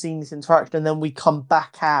Arkham, seen this interaction, and then we come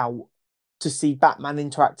back out to see Batman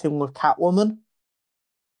interacting with Catwoman.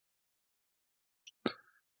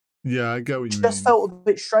 Yeah, I get what you mean. It just felt a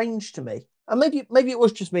bit strange to me. And maybe it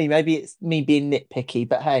was just me. Maybe it's me being nitpicky.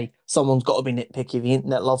 But hey, someone's got to be nitpicky. The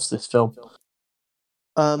internet loves this film.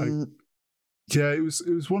 Yeah, it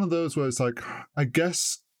was one of those where it's like, I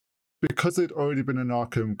guess because they'd already been in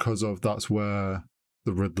Arkham because of that's where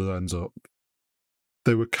the Riddler ends up,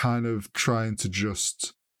 they were kind of trying to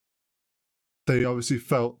just... They obviously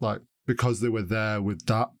felt like because they were there with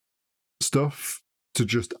that stuff to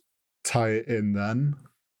just tie it in then,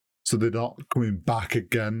 so they're not coming back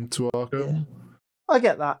again to Arkham. Yeah. I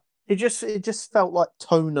get that. It just felt like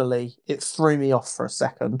tonally it threw me off for a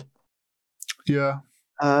second. Yeah.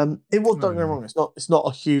 It was, don't get me wrong, it's not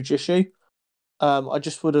a huge issue. I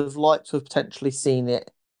just would have liked to have potentially seen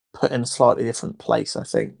it put in a slightly different place, I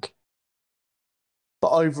think.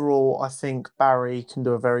 But overall, I think Barry can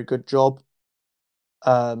do a very good job.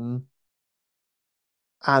 And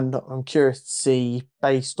I'm curious to see,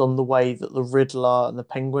 based on the way that the Riddler and the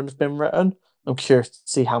Penguin have been written, I'm curious to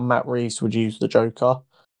see how Matt Reeves would use the Joker.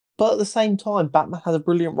 But at the same time, Batman has a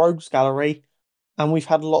brilliant rogues gallery, and we've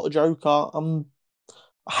had a lot of Joker.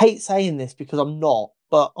 I hate saying this because I'm not,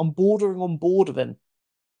 but I'm bordering on board of him.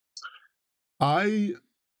 I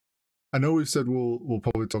know we've said we'll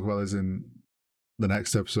probably talk about this in the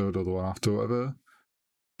next episode or the one after, whatever.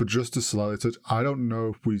 But just to slightly touch, I don't know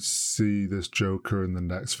if we see this Joker in the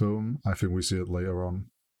next film. I think we see it later on.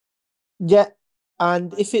 Yeah,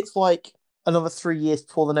 and if it's like another 3 years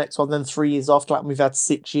before the next one, then 3 years after that, and we've had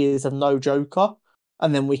 6 years of no Joker,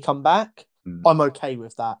 and then we come back, I'm okay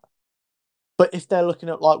with that. But if they're looking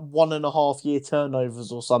at like 1.5 year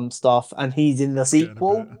turnovers or some stuff, and he's in the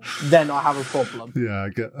sequel, then I have a problem. Yeah, I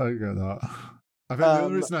get that. I think the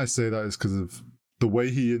only reason I say that is because of the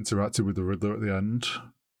way he interacted with the Riddler at the end,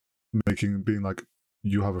 being like,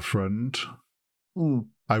 "You have a friend."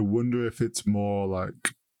 I wonder if it's more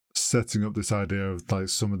like setting up this idea of like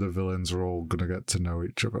some of the villains are all gonna get to know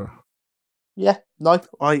each other. Yeah, no,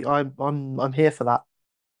 I'm here for that.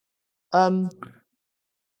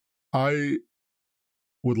 I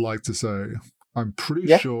would like to say I'm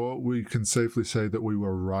pretty sure we can safely say that we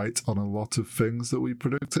were right on a lot of things that we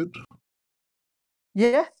predicted.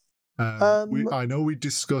 Yeah. I know we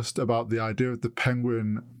discussed about the idea of the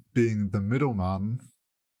Penguin being the middleman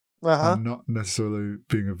and not necessarily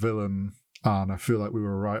being a villain, and I feel like we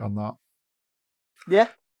were right on that. Yeah.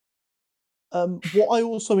 What I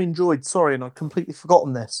also enjoyed, sorry, and I've completely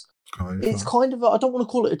forgotten this. It's kind of I don't want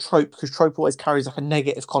to call it a trope because trope always carries like a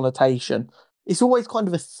negative connotation. It's always kind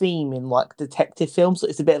of a theme in like detective films that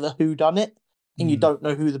it's a bit of a whodunit, and you don't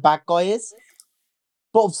know who the bad guy is.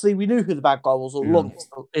 But obviously, we knew who the bad guy was all along.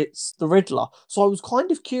 It's the Riddler. So I was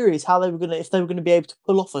kind of curious how if they were gonna be able to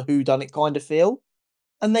pull off a whodunit kind of feel,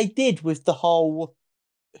 and they did with the whole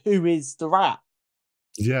 "Who is the rat?"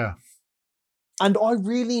 Yeah. And I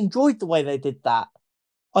really enjoyed the way they did that.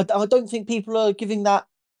 I don't think people are giving that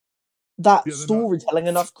storytelling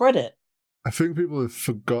enough credit. I think people have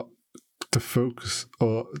forgot to focus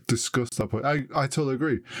or discuss that point. I totally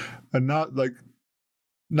agree. And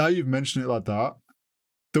now you've mentioned it like that,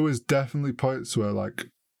 there was definitely points where like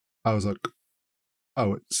I was like,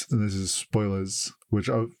 oh, and this is spoilers, which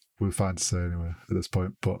we're fine to say anyway at this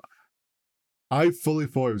point, but I fully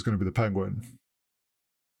thought it was going to be the Penguin.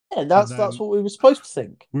 Yeah, that's what we were supposed to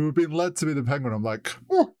think. We were being led to be the Penguin. I'm like,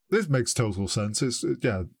 this makes total sense. This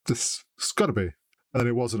it's got to be. And then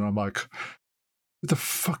it wasn't. I'm like, what the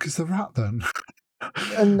fuck is the rat then?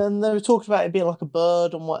 And then they were talking about it being like a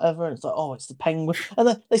bird and whatever, and it's like, oh, it's the penguin. And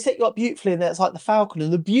then they set you up beautifully, and it's like the falcon.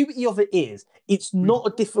 And the beauty of it is, it's not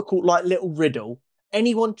a difficult like little riddle.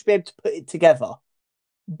 Anyone should be able to put it together.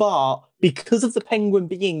 But because of the penguin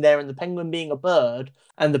being there and the penguin being a bird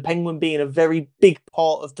and the penguin being a very big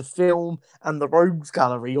part of the film and the rogues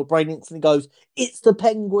gallery, your brain instantly goes, it's the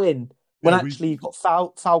penguin. When actually you've got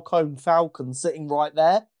Falcon sitting right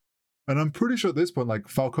there. And I'm pretty sure at this point, like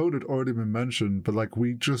Falcone had already been mentioned, but like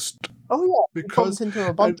we just because into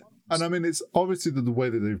a bunch. And I mean it's obviously the way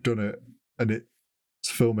that they've done it, and it's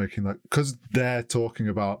filmmaking, like because they're talking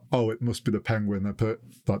about it must be the penguin that put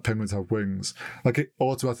like penguins have wings, like it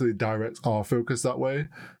automatically directs our focus that way,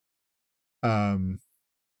 and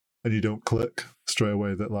you don't click straight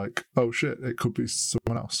away that like, oh shit, it could be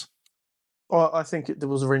someone else. I think there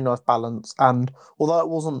was a really nice balance, and although it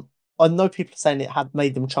wasn't, I know people are saying it had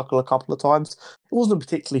made them chuckle a couple of times. It wasn't a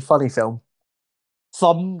particularly funny film.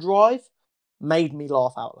 Thumb Drive made me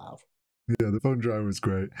laugh out loud. Yeah, the Thumb Drive was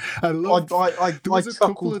great. I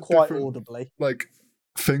chuckled quite audibly. Like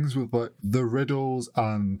things with like the riddles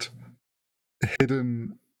and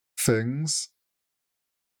hidden things,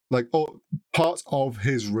 like parts of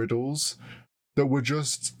his riddles that were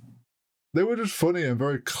just funny and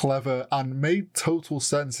very clever and made total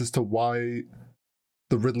sense as to why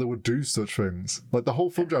the Riddler would do such things. Like the whole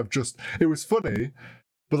Thumb Drive, it was funny,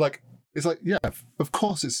 but like it's like, yeah, of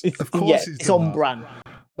course it's on brand.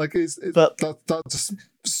 Like that just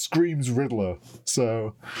screams Riddler.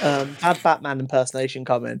 So had Batman impersonation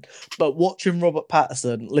come in, but watching Robert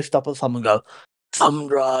Pattinson lift up a thumb and go Thumb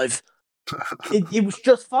Drive, it was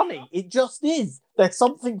just funny. It just is. There's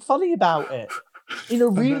something funny about it. In a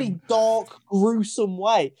really dark, gruesome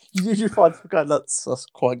way. You just find going, that's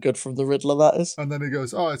quite good from the Riddler, that is. And then he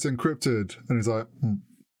goes, oh, it's encrypted. And he's like,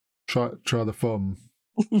 try the thumb.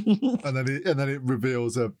 and then it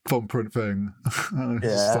reveals a thumbprint thing.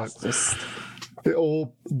 That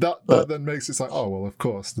then makes it like, oh well, of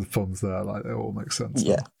course the thumb's there. Like it all makes sense.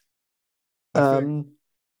 Yeah.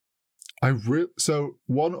 So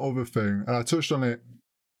one other thing, and I touched on it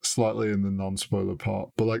slightly in the non-spoiler part,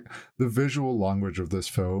 but like the visual language of this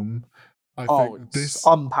film, I think this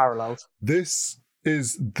unparalleled. This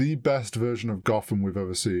is the best version of Gotham we've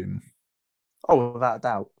ever seen. Oh, without a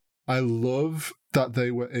doubt. I love that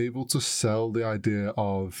they were able to sell the idea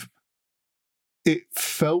of it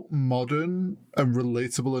felt modern and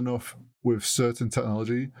relatable enough with certain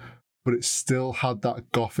technology, but it still had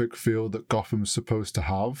that gothic feel that Gotham's supposed to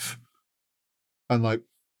have. And like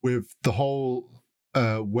with the whole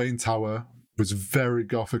Wayne Tower was very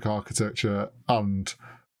gothic architecture and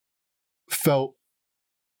felt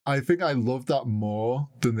I think I love that more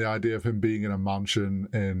than the idea of him being in a mansion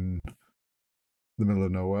in the middle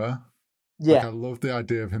of nowhere. Like, Yeah, I love the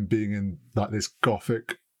idea of him being in like this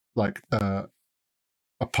gothic like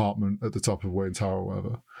apartment at the top of Wayne Tower or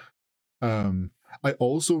whatever. I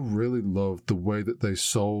also really loved the way that they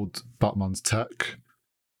sold Batman's tech,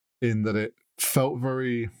 in that it felt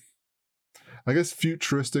very, I guess,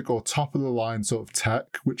 futuristic or top of the line sort of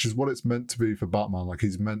tech, which is what it's meant to be for Batman. Like,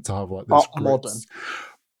 he's meant to have like this modern.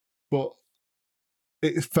 but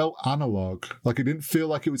it felt analog. Like, it didn't feel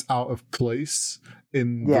like it was out of place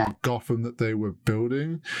in the Gotham that they were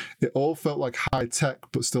building. It all felt like high tech,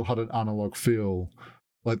 but still had an analog feel.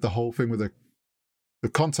 Like the whole thing with the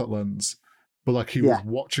contact lens, but like he was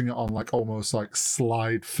watching it on like almost like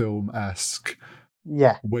slide film-esque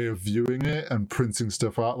way of viewing it and printing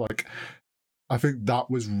stuff out. Like, I think that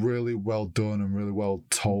was really well done and really well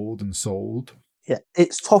told and sold. Yeah,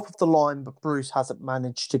 it's top of the line, but Bruce hasn't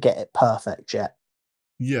managed to get it perfect yet.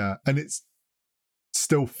 Yeah, and it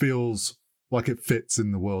still feels like it fits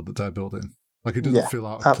in the world that they're building. Like, it doesn't feel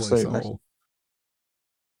out of place at all.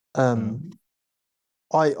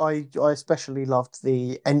 I especially loved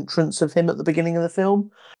the entrance of him at the beginning of the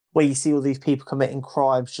film, where you see all these people committing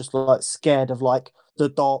crimes, just like scared of like the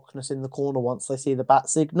darkness in the corner once they see the bat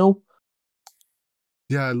signal.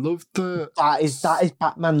 Yeah, I love that is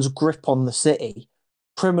Batman's grip on the city.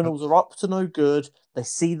 Criminals are up to no good. They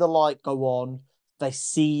see the light go on. They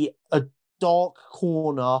see a dark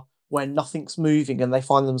corner where nothing's moving, and they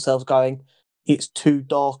find themselves going, "It's too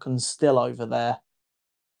dark and still over there."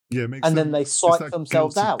 Yeah, it makes and then they psych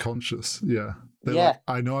themselves out. Conscious, yeah. They're like,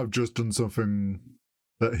 I know I've just done something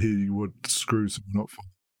that he would screw someone up for.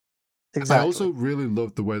 Exactly. I also really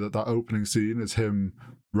love the way that opening scene is him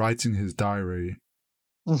writing his diary,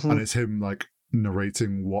 and it's him like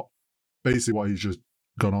narrating what he's just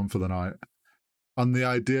gone on for the night. And the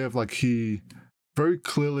idea of like, he very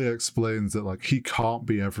clearly explains that like he can't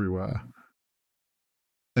be everywhere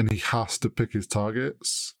and he has to pick his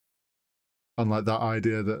targets. And like that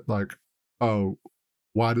idea that like, oh,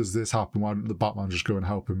 why does this happen? Why don't the Batman just go and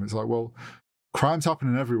help him? It's like, well, crime's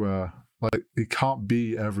happening everywhere. Like, he can't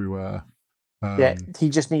be everywhere. He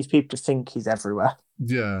just needs people to think he's everywhere.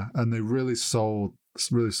 Yeah, and they really sold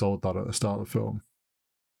that at the start of the film.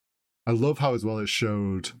 I love how as well it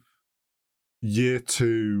showed year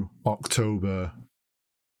 2 October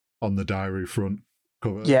on the diary front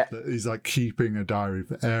cover. Yeah, that he's like keeping a diary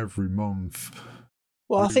for every month.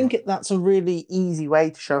 Well, I think that's a really easy way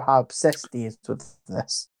to show how obsessed he is with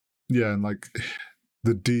this. Yeah, and like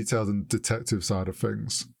the details and detective side of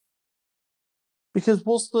things. Because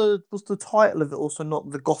was the title of it also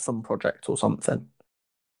not the Gotham Project or something?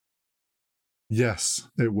 Yes,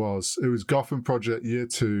 it was. It was Gotham Project year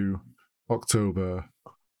 2, October.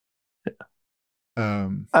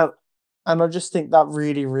 And I just think that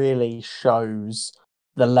really, really shows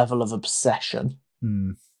the level of obsession.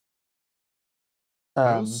 We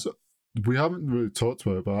haven't really talked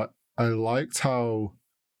about it, but I liked how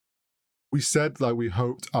we said like we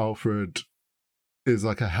hoped Alfred is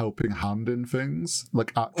like a helping hand in things,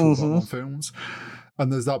 like actual Batman films.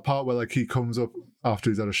 And there's that part where like he comes up after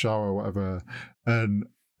he's had a shower or whatever, and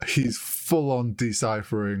he's full on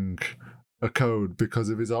deciphering a code because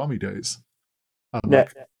of his army days. And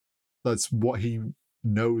like, that's what he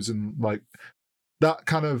knows, and like that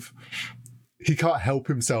kind of, he can't help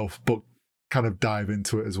himself but kind of dive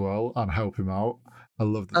into it as well and help him out. I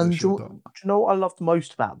love that. And do you know what I loved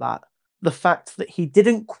most about that? The fact that he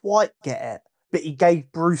didn't quite get it, but he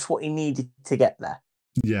gave Bruce what he needed to get there.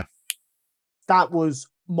 Yeah. That was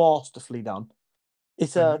masterfully done.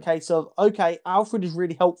 It's a case of, okay, Alfred is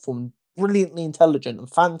really helpful and brilliantly intelligent and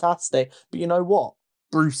fantastic, but you know what?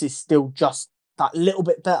 Bruce is still just that little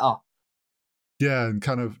bit better. Yeah, and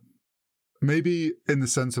kind of maybe in the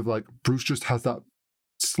sense of like Bruce just has that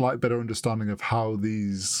slight better understanding of how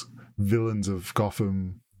these villains of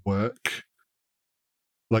Gotham work.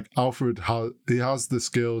 Like Alfred has the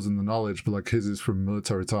skills and the knowledge, but like his is from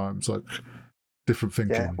military times, like different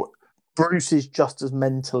thinking. Yeah. Bruce is just as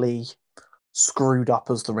mentally screwed up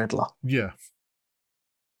as the Riddler. Yeah.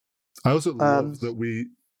 I also love that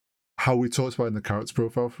how we talked about in the character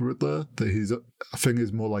profile for Riddler, that I think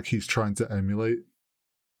is more like he's trying to emulate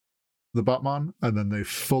the Batman, and then they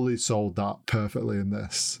fully sold that perfectly in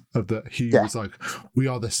this, of that he was like, we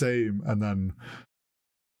are the same, and then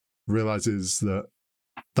realizes that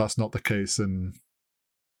that's not the case and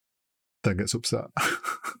then gets upset.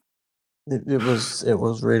 It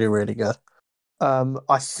was really, really good.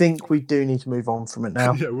 I think we do need to move on from it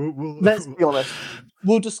now. Yeah, let's be honest.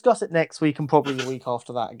 We'll discuss it next week and probably the week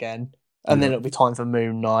after that again, and then it'll be time for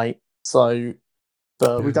Moon Knight. So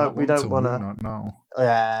But we not don't until want Moon to. Knight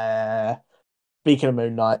now. Speaking of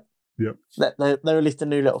Moon Knight, Yep. they released a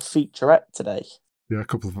new little featurette today. Yeah, a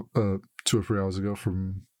couple of 2 or 3 hours ago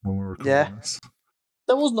from when we were recording Yeah. this.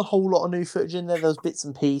 There wasn't a whole lot of new footage in there. There was bits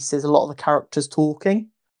and pieces, a lot of the characters talking.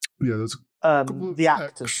 Yeah, there's the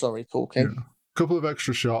actors, talking. Yeah, a couple of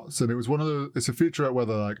extra shots, and it was it's a featurette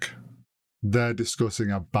where they're discussing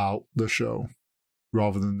about the show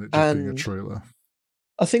rather than it just being a trailer.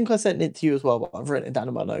 I think I sent it to you as well, but I've written it down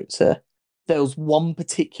in my notes here. There was one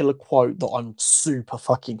particular quote that I'm super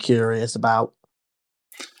fucking curious about.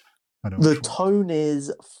 The tone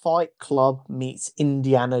is Fight Club meets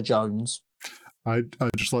Indiana Jones. I'd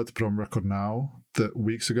just like to put on record now that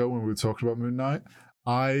weeks ago when we were talking about Moon Knight,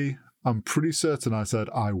 I'm pretty certain I said,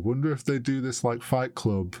 I wonder if they do this like Fight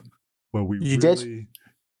Club, where we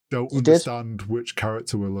don't understand which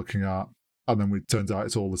character we're looking at, and then it turns out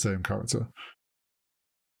it's all the same character.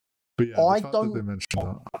 But yeah, the fact that they mentioned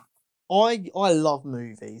that. I love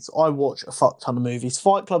movies. I watch a fuck ton of movies.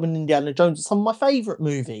 Fight Club and Indiana Jones are some of my favourite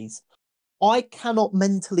movies. I cannot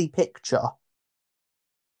mentally picture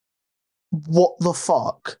what the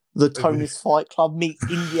fuck the Tony's Fight Club meets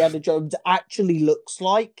Indiana Jones actually looks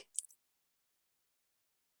like.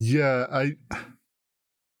 Yeah,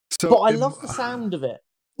 but I love the sound of it.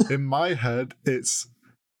 In my head, it's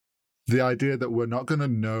the idea that we're not going to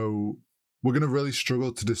know, we're going to really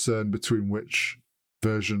struggle to discern between which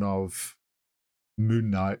version of Moon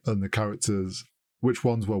Knight and the characters, which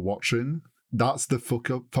ones we're watching. That's the fuck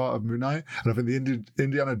up part of Moon Knight. And I think the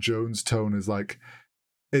Indiana Jones tone is like,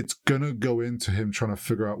 it's going to go into him trying to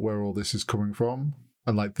figure out where all this is coming from.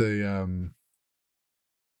 And like the,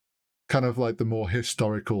 kind of like the more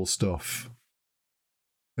historical stuff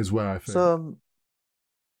is where I think. So,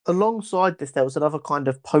 alongside this, there was another kind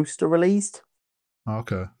of poster released.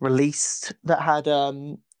 Okay. Released that had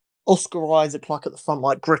Oscar Isaac like at the front,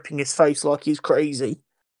 like gripping his face like he's crazy.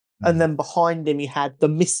 And then behind him, he had the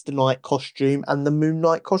Mr. Knight costume and the Moon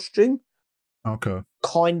Knight costume. Okay.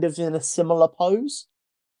 Kind of in a similar pose.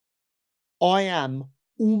 I am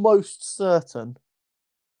almost certain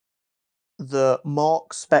that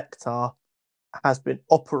Mark Spector has been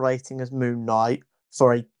operating as Moon Knight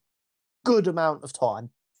for a good amount of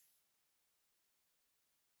time.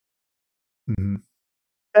 Mm-hmm.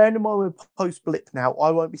 Bearing in mind we're post-blip now,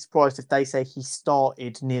 I won't be surprised if they say he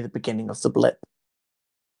started near the beginning of the blip.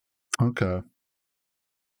 Okay.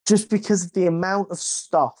 Just because of the amount of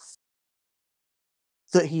stuff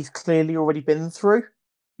that he's clearly already been through.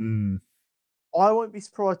 Mm. I won't be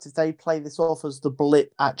surprised if they play this off as the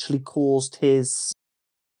blip actually caused his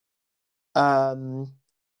multiple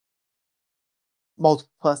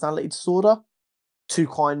personality disorder to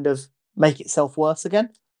kind of make itself worse again.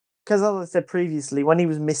 Because as I said previously, when he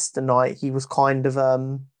was Mr. Knight, he was kind of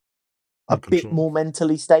a bit more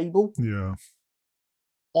mentally stable. Yeah.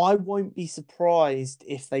 I won't be surprised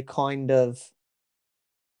if they kind of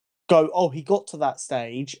go, oh, he got to that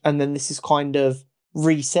stage, and then this is kind of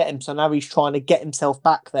reset him, so now he's trying to get himself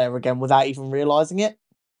back there again without even realising it.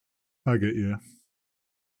 I get you.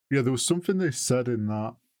 Yeah, there was something they said in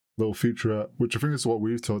that little featurette, which I think is what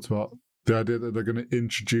we've talked about, the idea that they're going to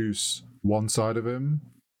introduce one side of him.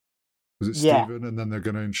 Was it Stephen? And then they're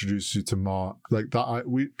going to introduce you to Mark. Like that,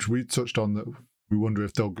 we touched on that. We wonder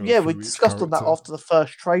if they'll go. Yeah, we discussed on that after the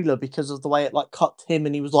first trailer because of the way it like cut him,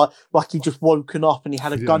 and he was like he just woken up and he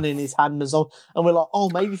had a gun in his hand and so. And we're like, oh,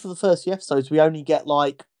 maybe for the first few episodes we only get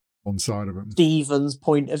like one side of him, Stephen's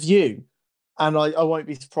point of view, and I won't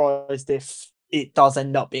be surprised if it does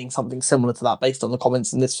end up being something similar to that based on the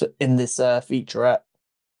comments in this featurette.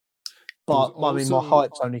 But I mean, my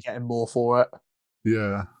hype's only getting more for it.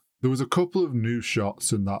 Yeah. There was a couple of new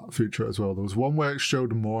shots in that feature as well. There was one where it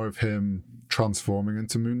showed more of him transforming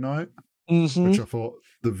into Moon Knight, which I thought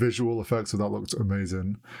the visual effects of that looked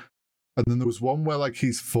amazing. And then there was one where like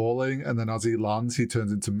he's falling, and then as he lands, he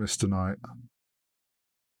turns into Mr. Knight.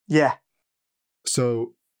 Yeah.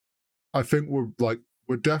 So I think we're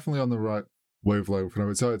definitely on the right wavelength, and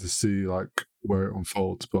I'm excited to see like where it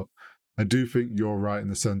unfolds. But I do think you're right in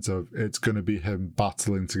the sense of it's going to be him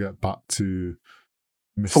battling to get back to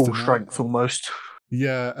Mr. Full Knight. Strength almost.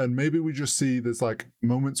 Yeah, and maybe we just see there's like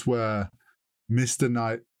moments where Mr.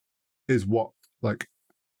 Knight is what like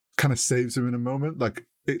kind of saves him in a moment. Like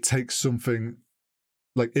it takes something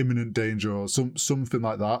like imminent danger or something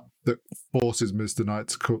like that forces Mr. Knight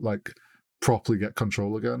to like properly get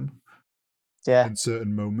control again. Yeah. In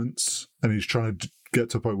certain moments, and he's trying to get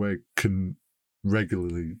to a point where he can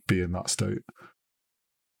regularly be in that state.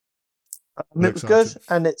 It was good,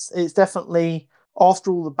 and it's definitely,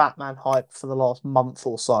 after all the Batman hype for the last month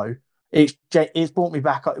or so, it's brought me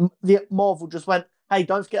back. Marvel just went, Hey,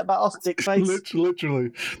 don't forget about us, dickface.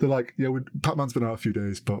 Literally, they're like, yeah, Batman's been out a few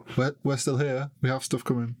days, but we're still here. We have stuff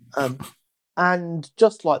coming. And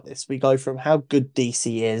just like this, we go from how good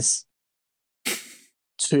DC is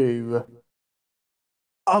to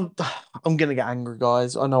I'm gonna get angry,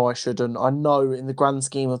 guys. I know I shouldn't. I know in the grand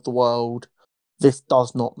scheme of the world, this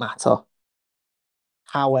does not matter.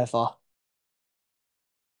 However,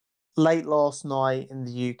 late last night in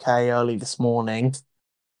the UK, early this morning,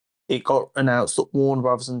 it got announced that Warner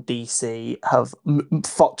Brothers and DC have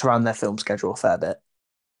fucked around their film schedule a fair bit.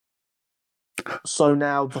 So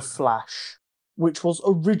now The Flash, which was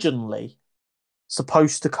originally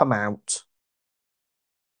supposed to come out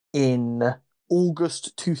in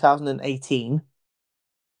August 2018,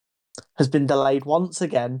 has been delayed once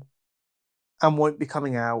again and won't be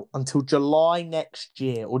coming out until July next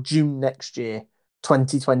year or June next year,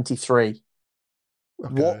 2023.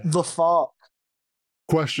 Okay. What the fuck?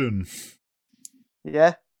 Question.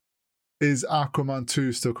 Yeah? Is Aquaman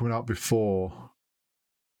 2 still coming out before?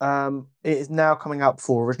 It is now coming out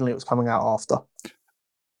before. Originally, it was coming out after.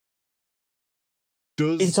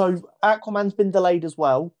 So Aquaman's been delayed as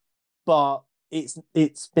well, but it's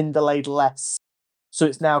been delayed less. So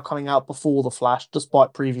it's now coming out before The Flash,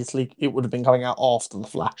 despite previously it would have been coming out after The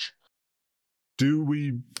Flash. Do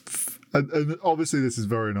we... And obviously this is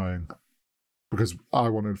very annoying, because I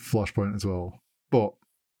wanted Flashpoint as well. But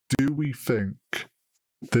do we think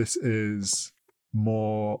this is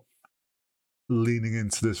more leaning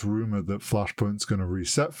into this rumour that Flashpoint's going to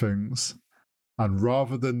reset things, and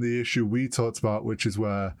rather than the issue we talked about, which is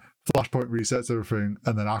where Flashpoint resets everything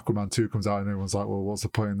and then Aquaman 2 comes out and everyone's like, well, what's the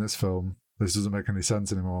point in this film? This doesn't make any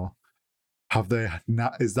sense anymore.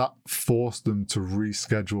 Is that forced them to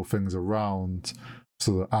reschedule things around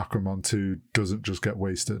so that Aquaman 2 doesn't just get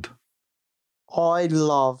wasted? I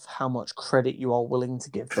love how much credit you are willing to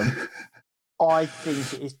give them. I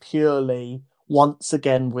think it is purely, once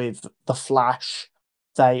again with The Flash,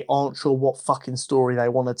 they aren't sure what fucking story they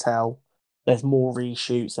want to tell. There's more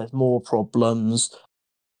reshoots, there's more problems,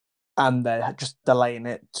 and they're just delaying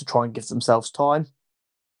it to try and give themselves time.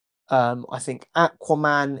 I think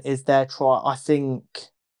Aquaman is their try. I think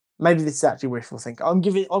maybe this is actually wishful thinking. I'm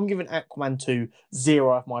giving Aquaman 2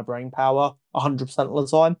 0 of my brain power 100% of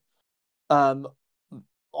the time.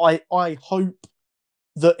 I hope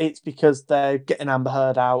that it's because they're getting Amber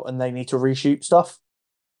Heard out and they need to reshoot stuff.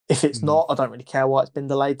 If it's not, I don't really care why it's been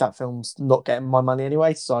delayed. That film's not getting my money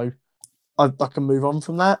anyway, so I can move on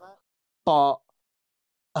from that. But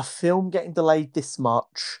a film getting delayed this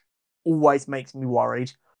much always makes me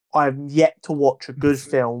worried. I have yet to watch a good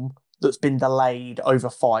film that's been delayed over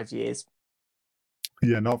 5 years.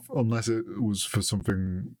 Yeah, not unless it was for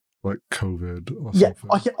something like COVID or something.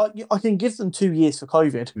 Yeah, I can give them 2 years for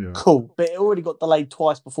COVID. Yeah. Cool, but it already got delayed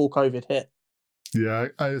twice before COVID hit. Yeah,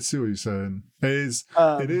 I see what you're saying.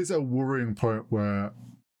 It is a worrying point where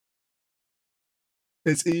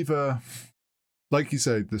it's either, like you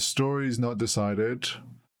say, the story's not decided,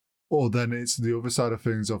 or then it's the other side of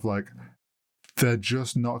things of like, they're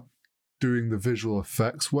just not doing the visual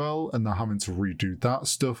effects well and they're having to redo that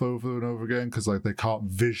stuff over and over again because like they can't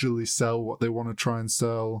visually sell what they want to try and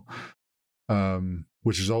sell,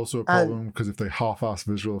 which is also a problem because if they half-ass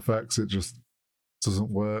visual effects, it just doesn't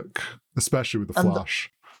work, especially with the Flash.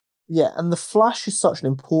 And the Flash is such an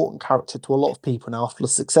important character to a lot of people now. After the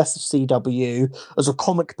success of CW, as a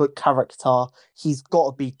comic book character, he's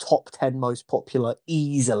got to be top 10 most popular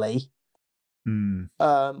easily.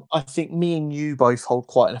 I think me and you both hold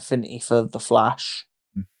quite an affinity for the Flash.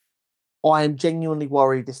 I am genuinely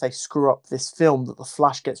worried if they screw up this film that the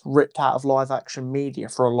Flash gets ripped out of live action media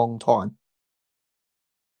for a long time.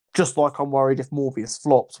 Just like I'm worried if Morbius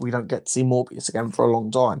flops, we don't get to see Morbius again for a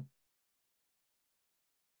long time.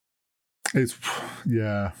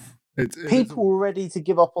 People were ready to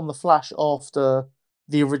give up on the Flash after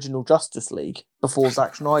the original Justice League before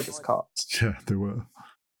Zack Snyder's cut. Yeah, they were.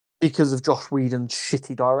 Because of Joss Whedon's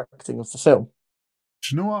shitty directing of the film.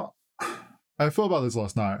 Do you know what? I thought about this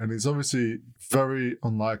last night, and it's obviously very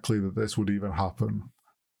unlikely that this would even happen.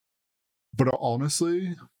 But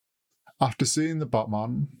honestly, after seeing the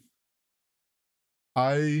Batman,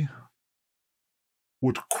 I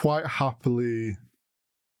would quite happily,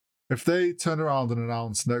 if they turn around and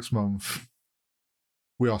announce next month,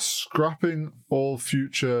 we are scrapping all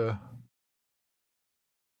future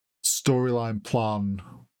storyline plan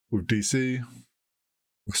with DC.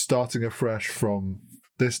 We're starting afresh from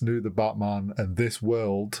this new The Batman and this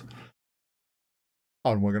world,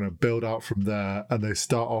 and we're going to build out from there. And they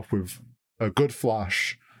start off with a good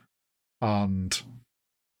Flash and,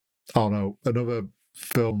 I don't know, another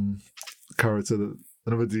film character that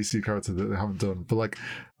another DC character that they haven't done. But like,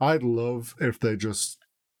 I'd love if they just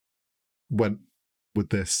went with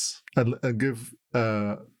this and give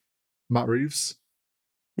Matt Reeves,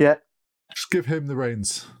 Yeah, just give him the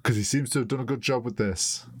reins because he seems to have done a good job with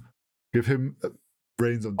this. Give him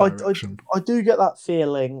reins on direction. I do get that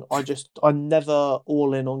feeling. I'm never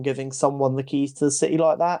all in on giving someone the keys to the city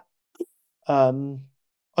like that. I want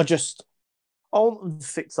them to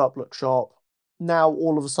fix up, look sharp. Now,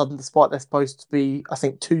 all of a sudden, despite they're supposed to be, I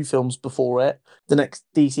think, 2 films before it, the next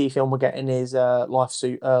DC film we're getting is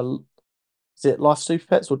is it Life Super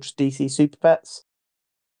Pets or just DC Super Pets?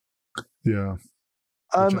 Yeah.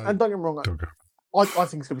 And don't get me wrong, I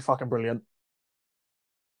think it's gonna be fucking brilliant.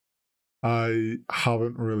 I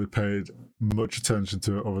haven't really paid much attention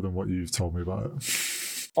to it other than what you've told me about it.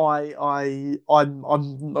 I'm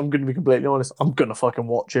gonna be completely honest. I'm gonna fucking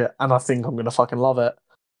watch it, and I think I'm gonna fucking love it.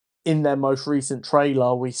 In their most recent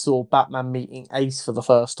trailer, we saw Batman meeting Ace for the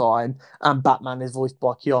first time, and Batman is voiced by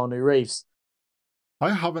Keanu Reeves.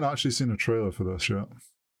 I haven't actually seen a trailer for this yet.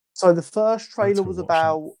 So the first trailer was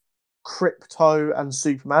about Krypto and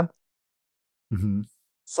Superman. Mm-hmm.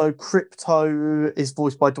 So Krypto is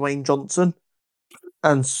voiced by Dwayne Johnson,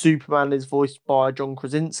 and Superman is voiced by John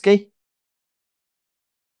Krasinski.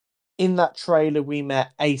 In that trailer, we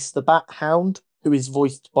met Ace the Bat Hound, who is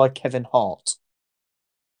voiced by Kevin Hart.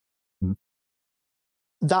 Mm.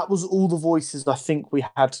 That was all the voices I think we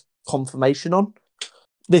had confirmation on.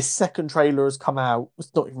 This second trailer has come out.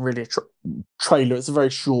 It's not even really a trailer. It's a very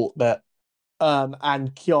short bit.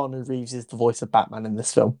 And Keanu Reeves is the voice of Batman in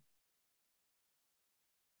this film.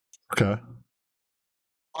 Okay.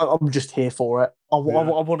 I'm just here for it. I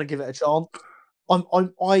want to give it a chance. I'm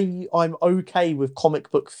okay with comic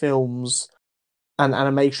book films and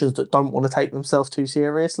animations that don't want to take themselves too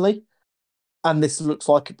seriously, and this looks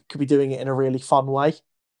like it could be doing it in a really fun way.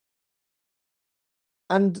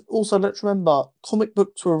 And also, let's remember, comic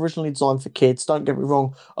books were originally designed for kids. Don't get me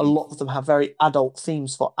wrong; a lot of them have very adult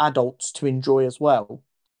themes for adults to enjoy as well.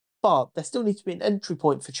 But there still needs to be an entry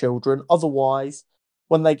point for children. Otherwise,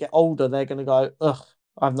 when they get older, they're going to go, "Ugh,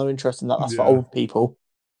 I have no interest in that. That's for old people."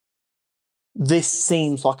 This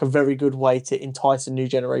seems like a very good way to entice a new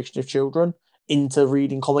generation of children into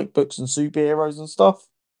reading comic books and superheroes and stuff.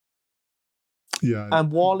 Yeah.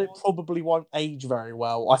 And while it probably won't age very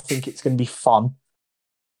well, I think it's going to be fun.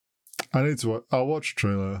 I'll watch a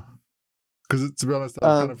trailer. Because to be honest,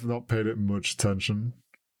 I've kind of not paid it much attention.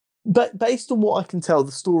 But based on what I can tell,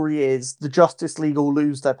 the story is the Justice League all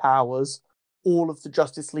lose their powers. All of the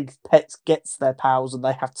Justice League pets gets their powers and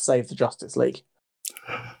they have to save the Justice League.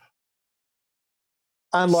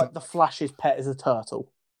 And like the Flash's pet is a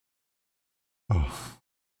turtle. Oh.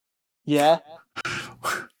 Yeah.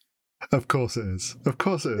 Of course it is. Of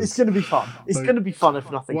course it is. It's going to be fun. It's going to be fun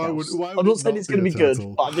if nothing else. I'm not saying it's going to be good,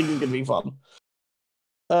 but I think it's going to be fun.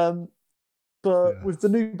 But with the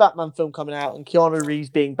new Batman film coming out and Keanu Reeves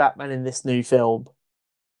being Batman in this new film,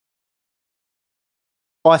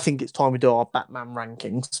 I think it's time we do our Batman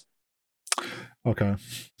rankings. Okay.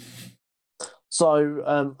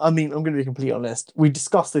 So, I mean, I'm going to be completely honest. We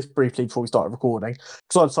discussed this briefly before we started recording,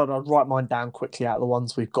 because I decided I'd write mine down quickly out of the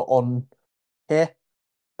ones we've got on here.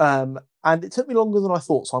 And it took me longer than I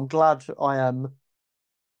thought, so I'm glad I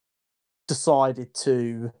decided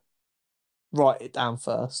to write it down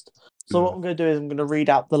first. So what I'm going to do is I'm going to read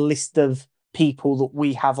out the list of people that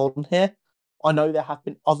we have on here. I know there have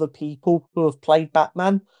been other people who have played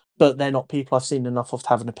Batman, but they're not people I've seen enough of to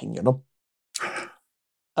have an opinion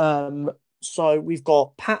on. So we've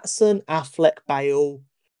got Pattinson, Affleck, Bale,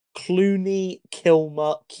 Clooney,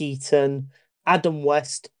 Kilmer, Keaton, Adam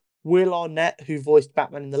West, Will Arnett, who voiced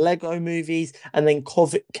Batman in the Lego movies, and then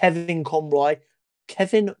Kevin Conroy,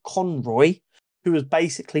 who has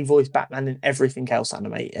basically voiced Batman in everything else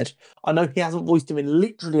animated. I know he hasn't voiced him in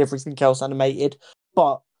literally everything else animated,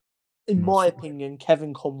 but in my opinion,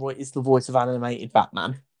 Kevin Conroy is the voice of animated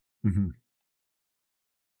Batman. Mm-hmm.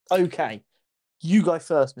 Okay. You go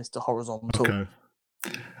first, Mr. Horizontal. Okay.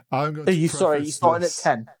 I'm going to you're starting at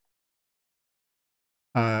 10.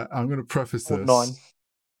 I'm going to preface this. 9.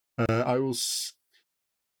 I will.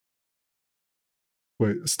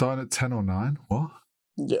 Wait, starting at 10 or 9? What?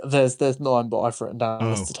 Yeah, there's 9, but I've written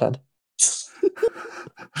down as to 10.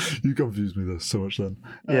 You confused me so much then.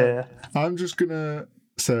 Yeah. I'm just going to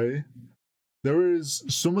say there is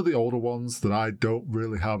some of the older ones that I don't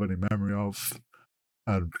really have any memory of.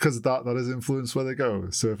 And because of that has influenced where they go.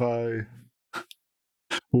 So if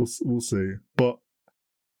we'll see. But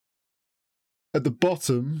at the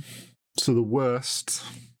bottom, so the worst,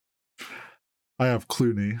 I have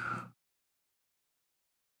Clooney.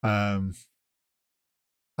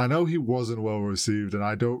 I know he wasn't well received, and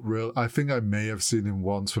I think I may have seen him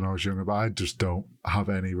once when I was younger, but I just don't have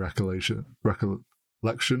any recollection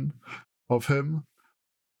of him.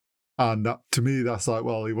 And that, to me, that's like,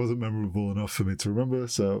 well, he wasn't memorable enough for me to remember,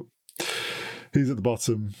 so he's at the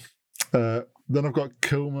bottom. Then I've got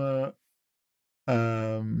Kilmer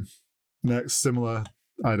next, similar.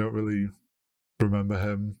 I don't really remember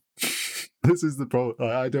him. This is the problem.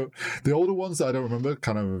 The older ones that I don't remember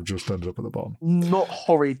kind of have just ended up at the bottom. Not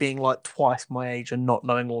Horry being like twice my age and not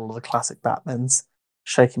knowing all of the classic Batmans.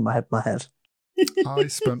 Shaking my head. I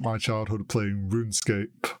spent my childhood playing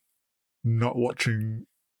RuneScape, not watching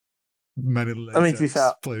many latex to be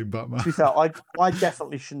fair, playing Batman. To be fair, I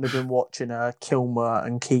definitely shouldn't have been watching Kilmer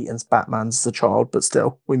and Keaton's Batman as a child, but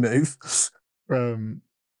still, we move.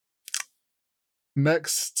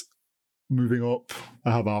 Next, moving up,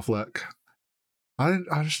 I have Affleck. I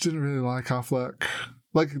just didn't really like Affleck.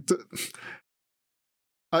 Like,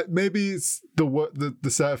 maybe it's the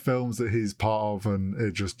set of films that he's part of, and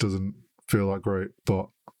it just doesn't feel that great.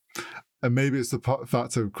 And maybe it's the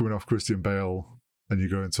fact of coming off Christian Bale and you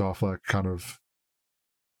go into Affleck, kind of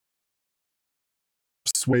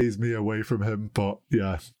sways me away from him. But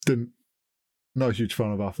yeah, not a huge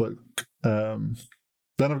fan of Affleck. Then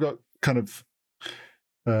I've got kind of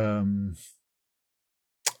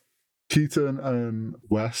Keaton and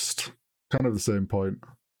West, kind of the same point.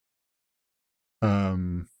 I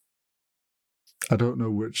don't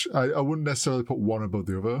know which. I wouldn't necessarily put one above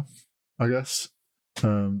the other, I guess.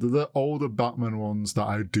 The older Batman ones that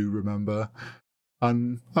I do remember,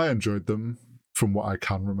 and I enjoyed them from what I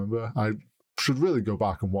can remember. I should really go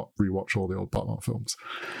back and rewatch all the old Batman films.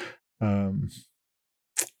 Then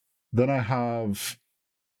I have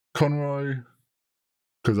Conroy,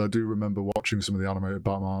 because I do remember watching some of the animated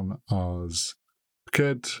Batman as a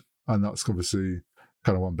kid, and that's obviously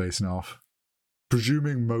kind of what I'm basing off.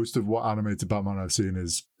 Presuming most of what animated Batman I've seen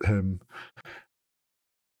is him.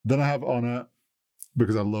 Then I have Honor,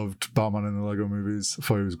 because I loved Batman in the Lego movies. I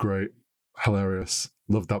thought he was great, hilarious.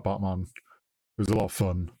 Loved that Batman. It was a lot of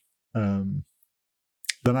fun. Then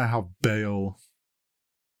I have Bale,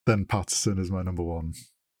 then Patterson is my number one.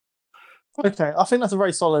 Okay, I think that's a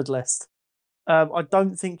very solid list. I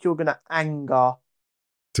don't think you're going to anger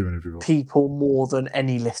too many people more than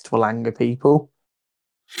any list will anger people.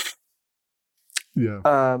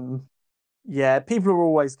 Yeah. Yeah, people are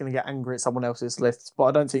always going to get angry at someone else's lists, but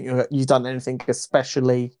I don't think you've done anything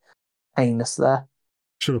especially heinous there.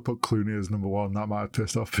 Should have put Clooney as number one. That might have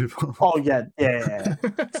pissed off people. Oh yeah.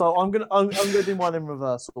 So I'm gonna do mine in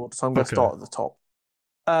reverse order. So I'm gonna start at the top.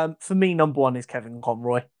 For me, number one is Kevin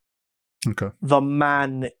Conroy. Okay. The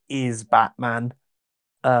man is Batman.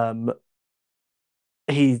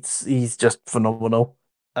 He's just phenomenal.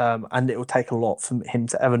 And it will take a lot for him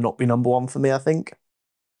to ever not be number one for me, I think.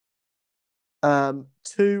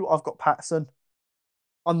 Two, I've got Patterson.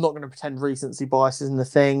 I'm not going to pretend recency bias isn't the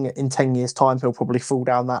thing. In 10 years' time, he'll probably fall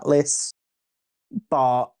down that list.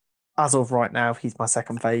 But as of right now, he's my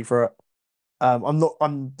second favourite. I'm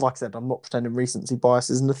like I said, I'm not pretending recency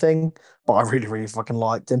bias isn't the thing, but I really, really fucking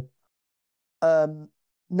liked him.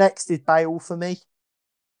 Next is Bale for me.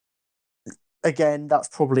 Again, that's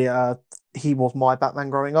probably he was my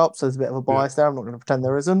Batman growing up, so there's a bit of a bias there. I'm not going to pretend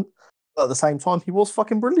there isn't. But at the same time, he was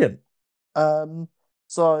fucking brilliant.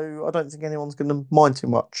 So I don't think anyone's going to mind too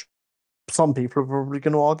much. Some people are probably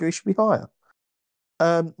going to argue he should be higher.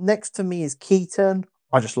 Next to me is Keaton.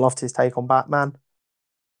 I just loved his take on Batman.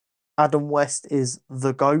 Adam West is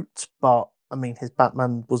the GOAT, but I mean, his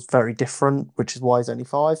Batman was very different, which is why he's only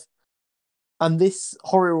 5. And this,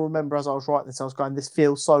 Horry will remember as I was writing this, I was going, this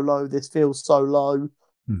feels so low, this feels so low.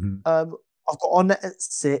 Mm-hmm. I've got on at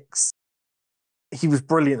 6. He was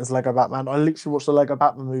brilliant as Lego Batman. I literally watched the Lego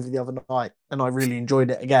Batman movie the other night, and I really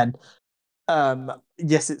enjoyed it again.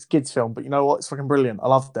 Yes, it's a kids' film, but you know what? It's fucking brilliant. I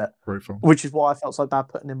loved it. Great film. Which is why I felt so bad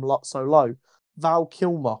putting him so low. Val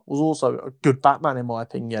Kilmer was also a good Batman, in my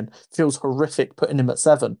opinion. Feels horrific putting him at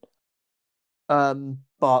 7.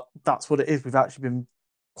 But that's what it is. We've actually been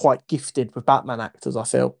quite gifted with Batman actors, I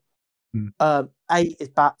feel. 8 is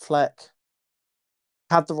Batfleck.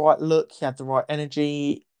 Had the right look, he had the right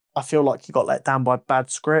energy. I feel like he got let down by bad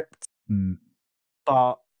script.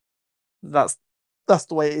 But that's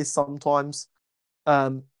the way it is sometimes.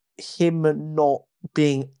 Him not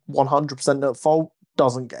being 100% at fault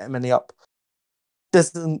doesn't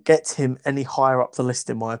get him any higher up the list,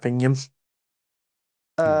 in my opinion.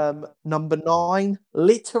 Number 9,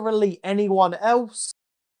 literally anyone else.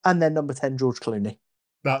 And then number 10, George Clooney.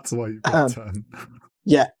 That's why you got 10.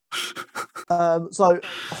 Yeah. So,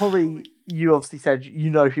 Horry, you obviously said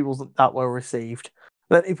he wasn't that well received.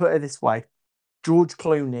 Let me put it this way. George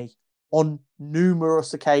Clooney on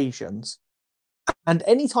numerous occasions. And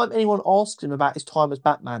anytime anyone asks him about his time as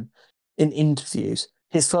Batman in interviews,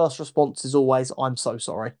 his first response is always, "I'm so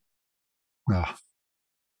sorry." Ah,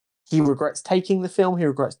 He regrets taking the film. He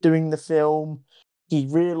regrets doing the film. He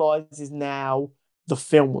realizes now the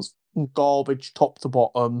film was garbage top to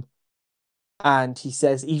bottom. And he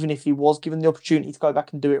says even if he was given the opportunity to go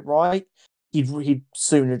back and do it right, he'd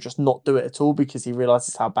sooner just not do it at all because he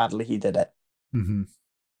realizes how badly he did it. mhm.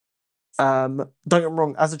 Don't get me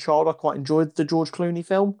wrong, as a child, I quite enjoyed the George Clooney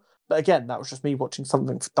film. But again, that was just me watching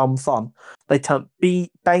something for dumb fun. They turned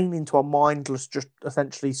Bane into a mindless, just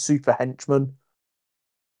essentially super henchman.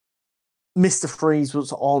 Mr. Freeze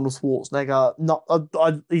was Arnold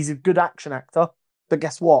Schwarzenegger. He's a good action actor, but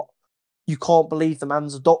guess what? You can't believe the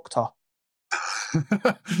man's a doctor.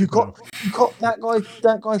 You got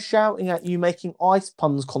that guy shouting at you, making ice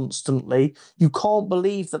puns constantly. You can't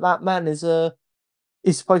believe that man is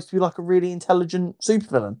supposed to be like a really intelligent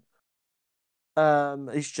supervillain.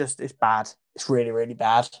 It's bad. It's really, really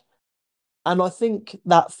bad. And I think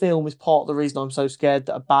that film is part of the reason I'm so scared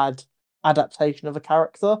that a bad adaptation of a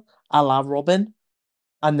character, a la Robin,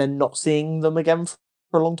 and then not seeing them again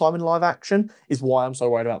for a long time in live action is why I'm so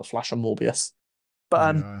worried about The Flash and Morbius.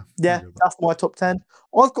 But yeah, that's my top 10.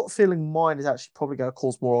 I've got a feeling mine is actually probably going to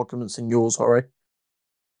cause more arguments than yours, Harry.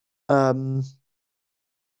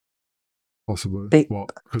 possibly.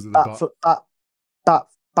 What? Because of the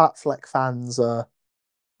Batfleck fans are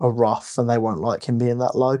rough and they won't like him being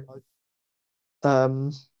that low.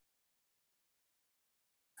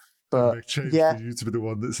 But big change yeah, for you to be the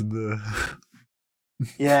one that's in the.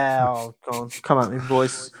 yeah. Oh God, come at me,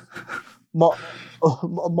 boys.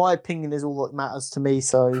 My opinion is all that matters to me.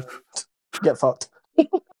 So get fucked.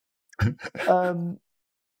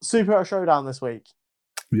 Superhero Showdown this week.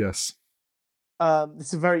 Yes.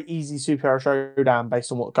 It's a very easy superhero showdown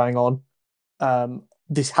based on what's going on.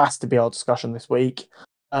 This has to be our discussion this week.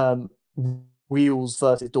 Wheels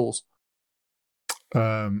versus Doors.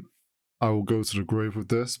 I will go to the grave with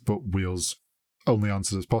this, but Wheels only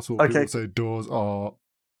answers as possible. Okay. People say Doors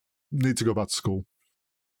need to go back to school.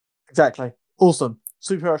 Exactly. Awesome.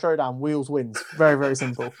 Superhero Showdown, Wheels wins. Very, very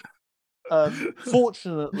simple.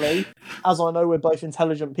 Fortunately, as I know we're both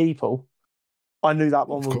intelligent people, I knew that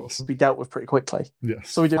one would be dealt with pretty quickly. Yes.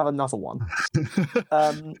 So we do have another one.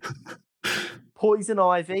 Poison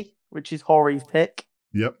Ivy, which is Hori's pick.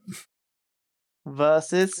 Yep.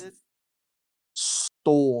 Versus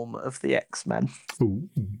Storm of the X-Men. Ooh.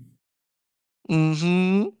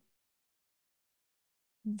 Mm-hmm.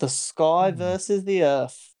 The sky versus the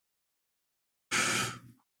earth.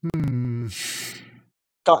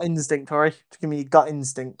 Gut instinct, Hori. Give me gut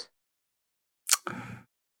instinct.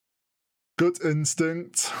 Gut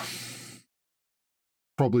instinct.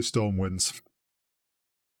 Probably Storm wins.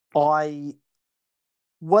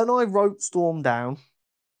 When I wrote Storm down,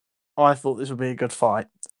 I thought this would be a good fight.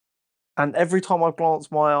 And every time I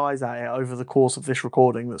glance my eyes at it over the course of this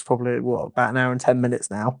recording, that's probably, about an hour and 10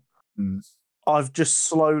 minutes now, I've just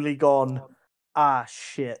slowly gone,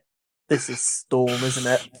 shit, this is Storm, isn't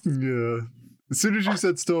it? Yeah. As soon as you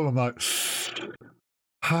said Storm, I'm like,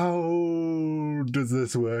 how does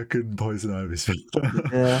this work in Poison Ivy's favor?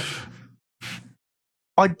 Yeah.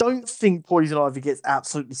 I don't think Poison Ivy gets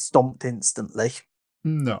absolutely stomped instantly.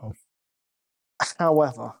 No.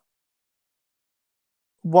 However,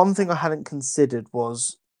 one thing I hadn't considered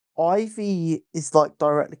was Ivy is like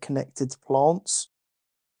directly connected to plants.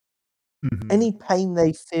 Mm-hmm. Any pain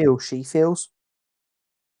they feel, she feels.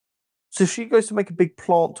 So if she goes to make a big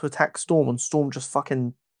plant to attack Storm and Storm just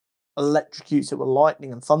fucking electrocutes it with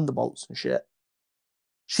lightning and thunderbolts and shit,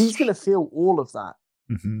 she's going to feel all of that.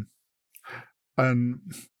 Mm-hmm. And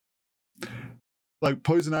like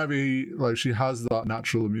Poison Ivy, like she has that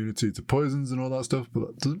natural immunity to poisons and all that stuff, but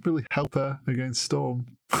that doesn't really help her against Storm.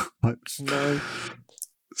 No.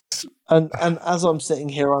 And as I'm sitting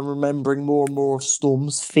here, I'm remembering more and more of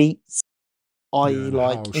Storm's feats, i.e.,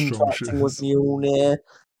 like interacting with Mjolnir.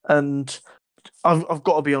 And I've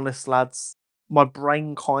got to be honest, lads, my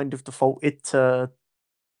brain kind of defaulted to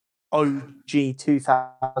OG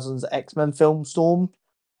 2000s X-Men film Storm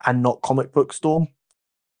and not comic book Storm.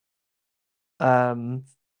 Even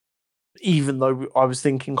though I was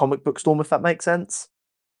thinking comic book Storm, if that makes sense.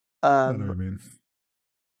 I know what I mean.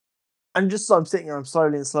 And just as I'm sitting here, I'm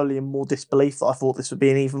slowly in more disbelief that I thought this would be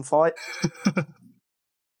an even fight.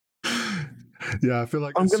 Yeah, I feel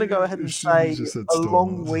like I'm going to go ahead and say a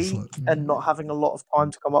long week and not having a lot of time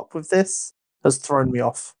to come up with this has thrown me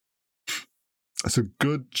off. It's a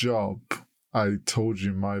good job I told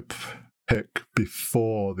you my pick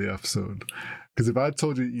before the episode. Because if I had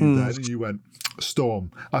told you then and you went,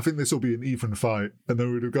 Storm, I think this will be an even fight, and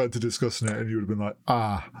then we'd have got to discussing it and you would have been like,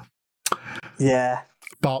 yeah.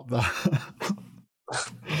 About that.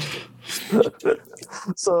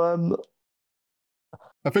 So,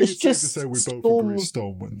 I think it's safe to just say we both agree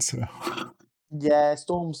Storm wins. Yeah,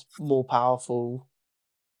 Storm's more powerful.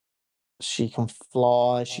 She can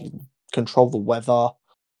fly, she can control the weather.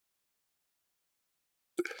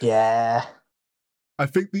 Yeah. I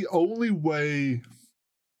think the only way,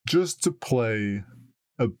 just to play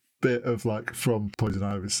a bit of like from Poison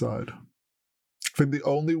Ivy's side, I think the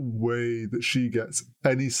only way that she gets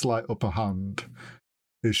any slight upper hand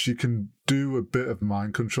is she can do a bit of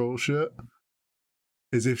mind control shit.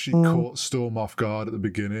 Is if she caught Storm off guard at the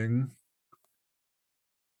beginning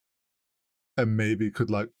and maybe could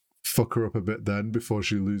like fuck her up a bit then before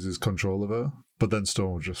she loses control of her. But then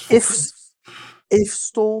Storm would just if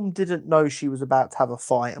Storm didn't know she was about to have a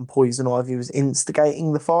fight and Poison Ivy was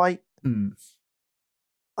instigating the fight,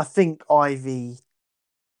 I think Ivy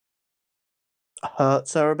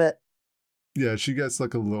hurts her a bit. Yeah, she gets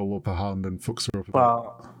like a little upper hand and fucks her up a bit.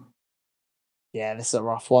 Yeah, this is a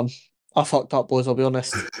rough one. I fucked up, boys, I'll be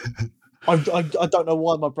honest. I don't know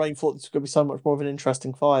why my brain thought this was going to be so much more of an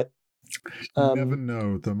interesting fight. You never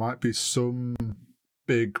know. There might be some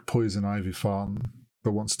big Poison Ivy fan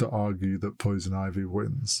that wants to argue that Poison Ivy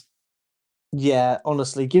wins. Yeah,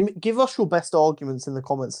 honestly, give us your best arguments in the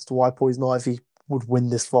comments as to why Poison Ivy would win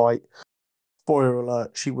this fight. Spoiler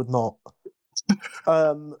alert, she would not.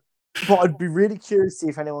 But I'd be really curious to see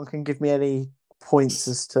if anyone can give me any points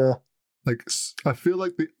as to... Like, I feel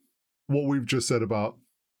like what we've just said about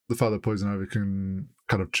the fact that Poison Ivy can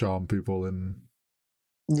kind of charm people and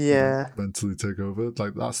mentally take over,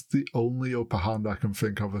 like that's the only upper hand I can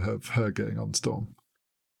think of her getting on Storm.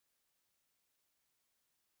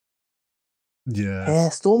 Yeah,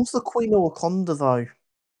 Storm's the Queen of Wakanda, though.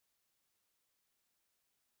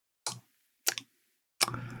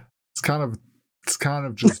 It's kind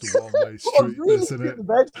of just a one-way street, isn't it? I'm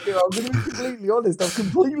going to be completely honest. I've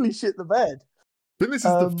completely shit the bed. I think this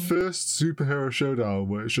is the first superhero showdown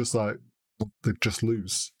where it's just like they just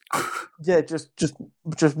lose. Yeah,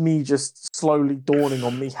 just me just slowly dawning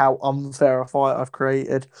on me how unfair a fight I've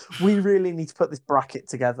created. We really need to put this bracket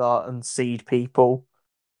together and seed people.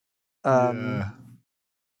 So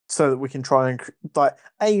that we can try and not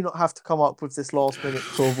have to come up with this last minute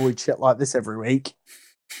to avoid shit like this every week,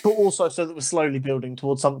 but also so that we're slowly building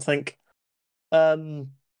towards something. I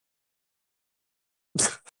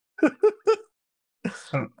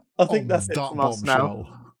think that's it from us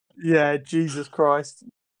now. Yeah, Jesus Christ.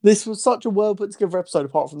 This was such a well put together episode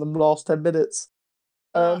apart from the last 10 minutes.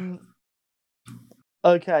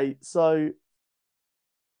 Okay, so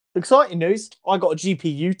exciting news. I got a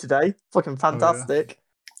GPU today. Fucking fantastic.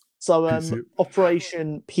 So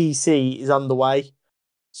Operation PC is underway.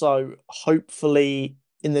 So hopefully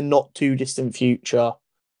in the not too distant future,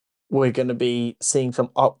 we're going to be seeing some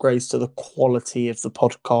upgrades to the quality of the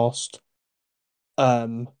podcast.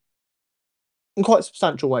 In quite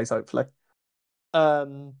substantial ways, hopefully.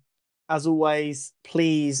 As always,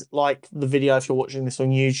 please like the video if you're watching this on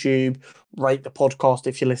YouTube. Rate the podcast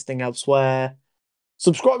if you're listening elsewhere.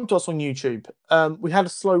 Subscribe to us on YouTube. We had a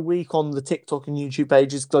slow week on the TikTok and YouTube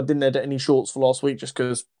pages because I didn't edit any shorts for last week just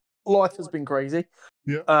because life has been crazy.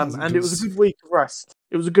 Yeah, and it was a good week of rest.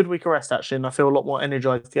 It was a good week of rest, actually, and I feel a lot more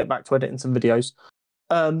energized to get back to editing some videos.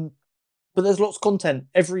 But there's lots of content.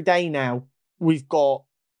 Every day now, we've got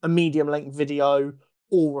a medium-length video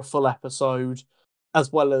or a full episode,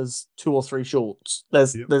 as well as 2 or 3 shorts.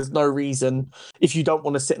 There's no reason, if you don't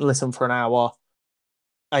want to sit and listen for an hour,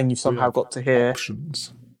 and you've somehow got to hear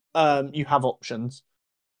options. You have options.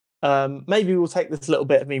 Maybe we'll take this little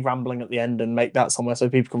bit of me rambling at the end and make that somewhere so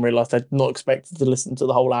people can realise they're not expected to listen to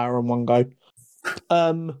the whole hour in one go.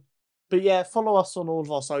 But yeah, follow us on all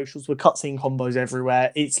of our socials. We're Cutscene Combos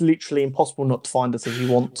everywhere. It's literally impossible not to find us if you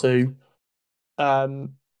want to.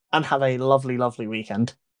 And have a lovely, lovely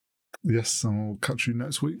weekend. Yes, and we'll catch you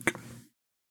next week.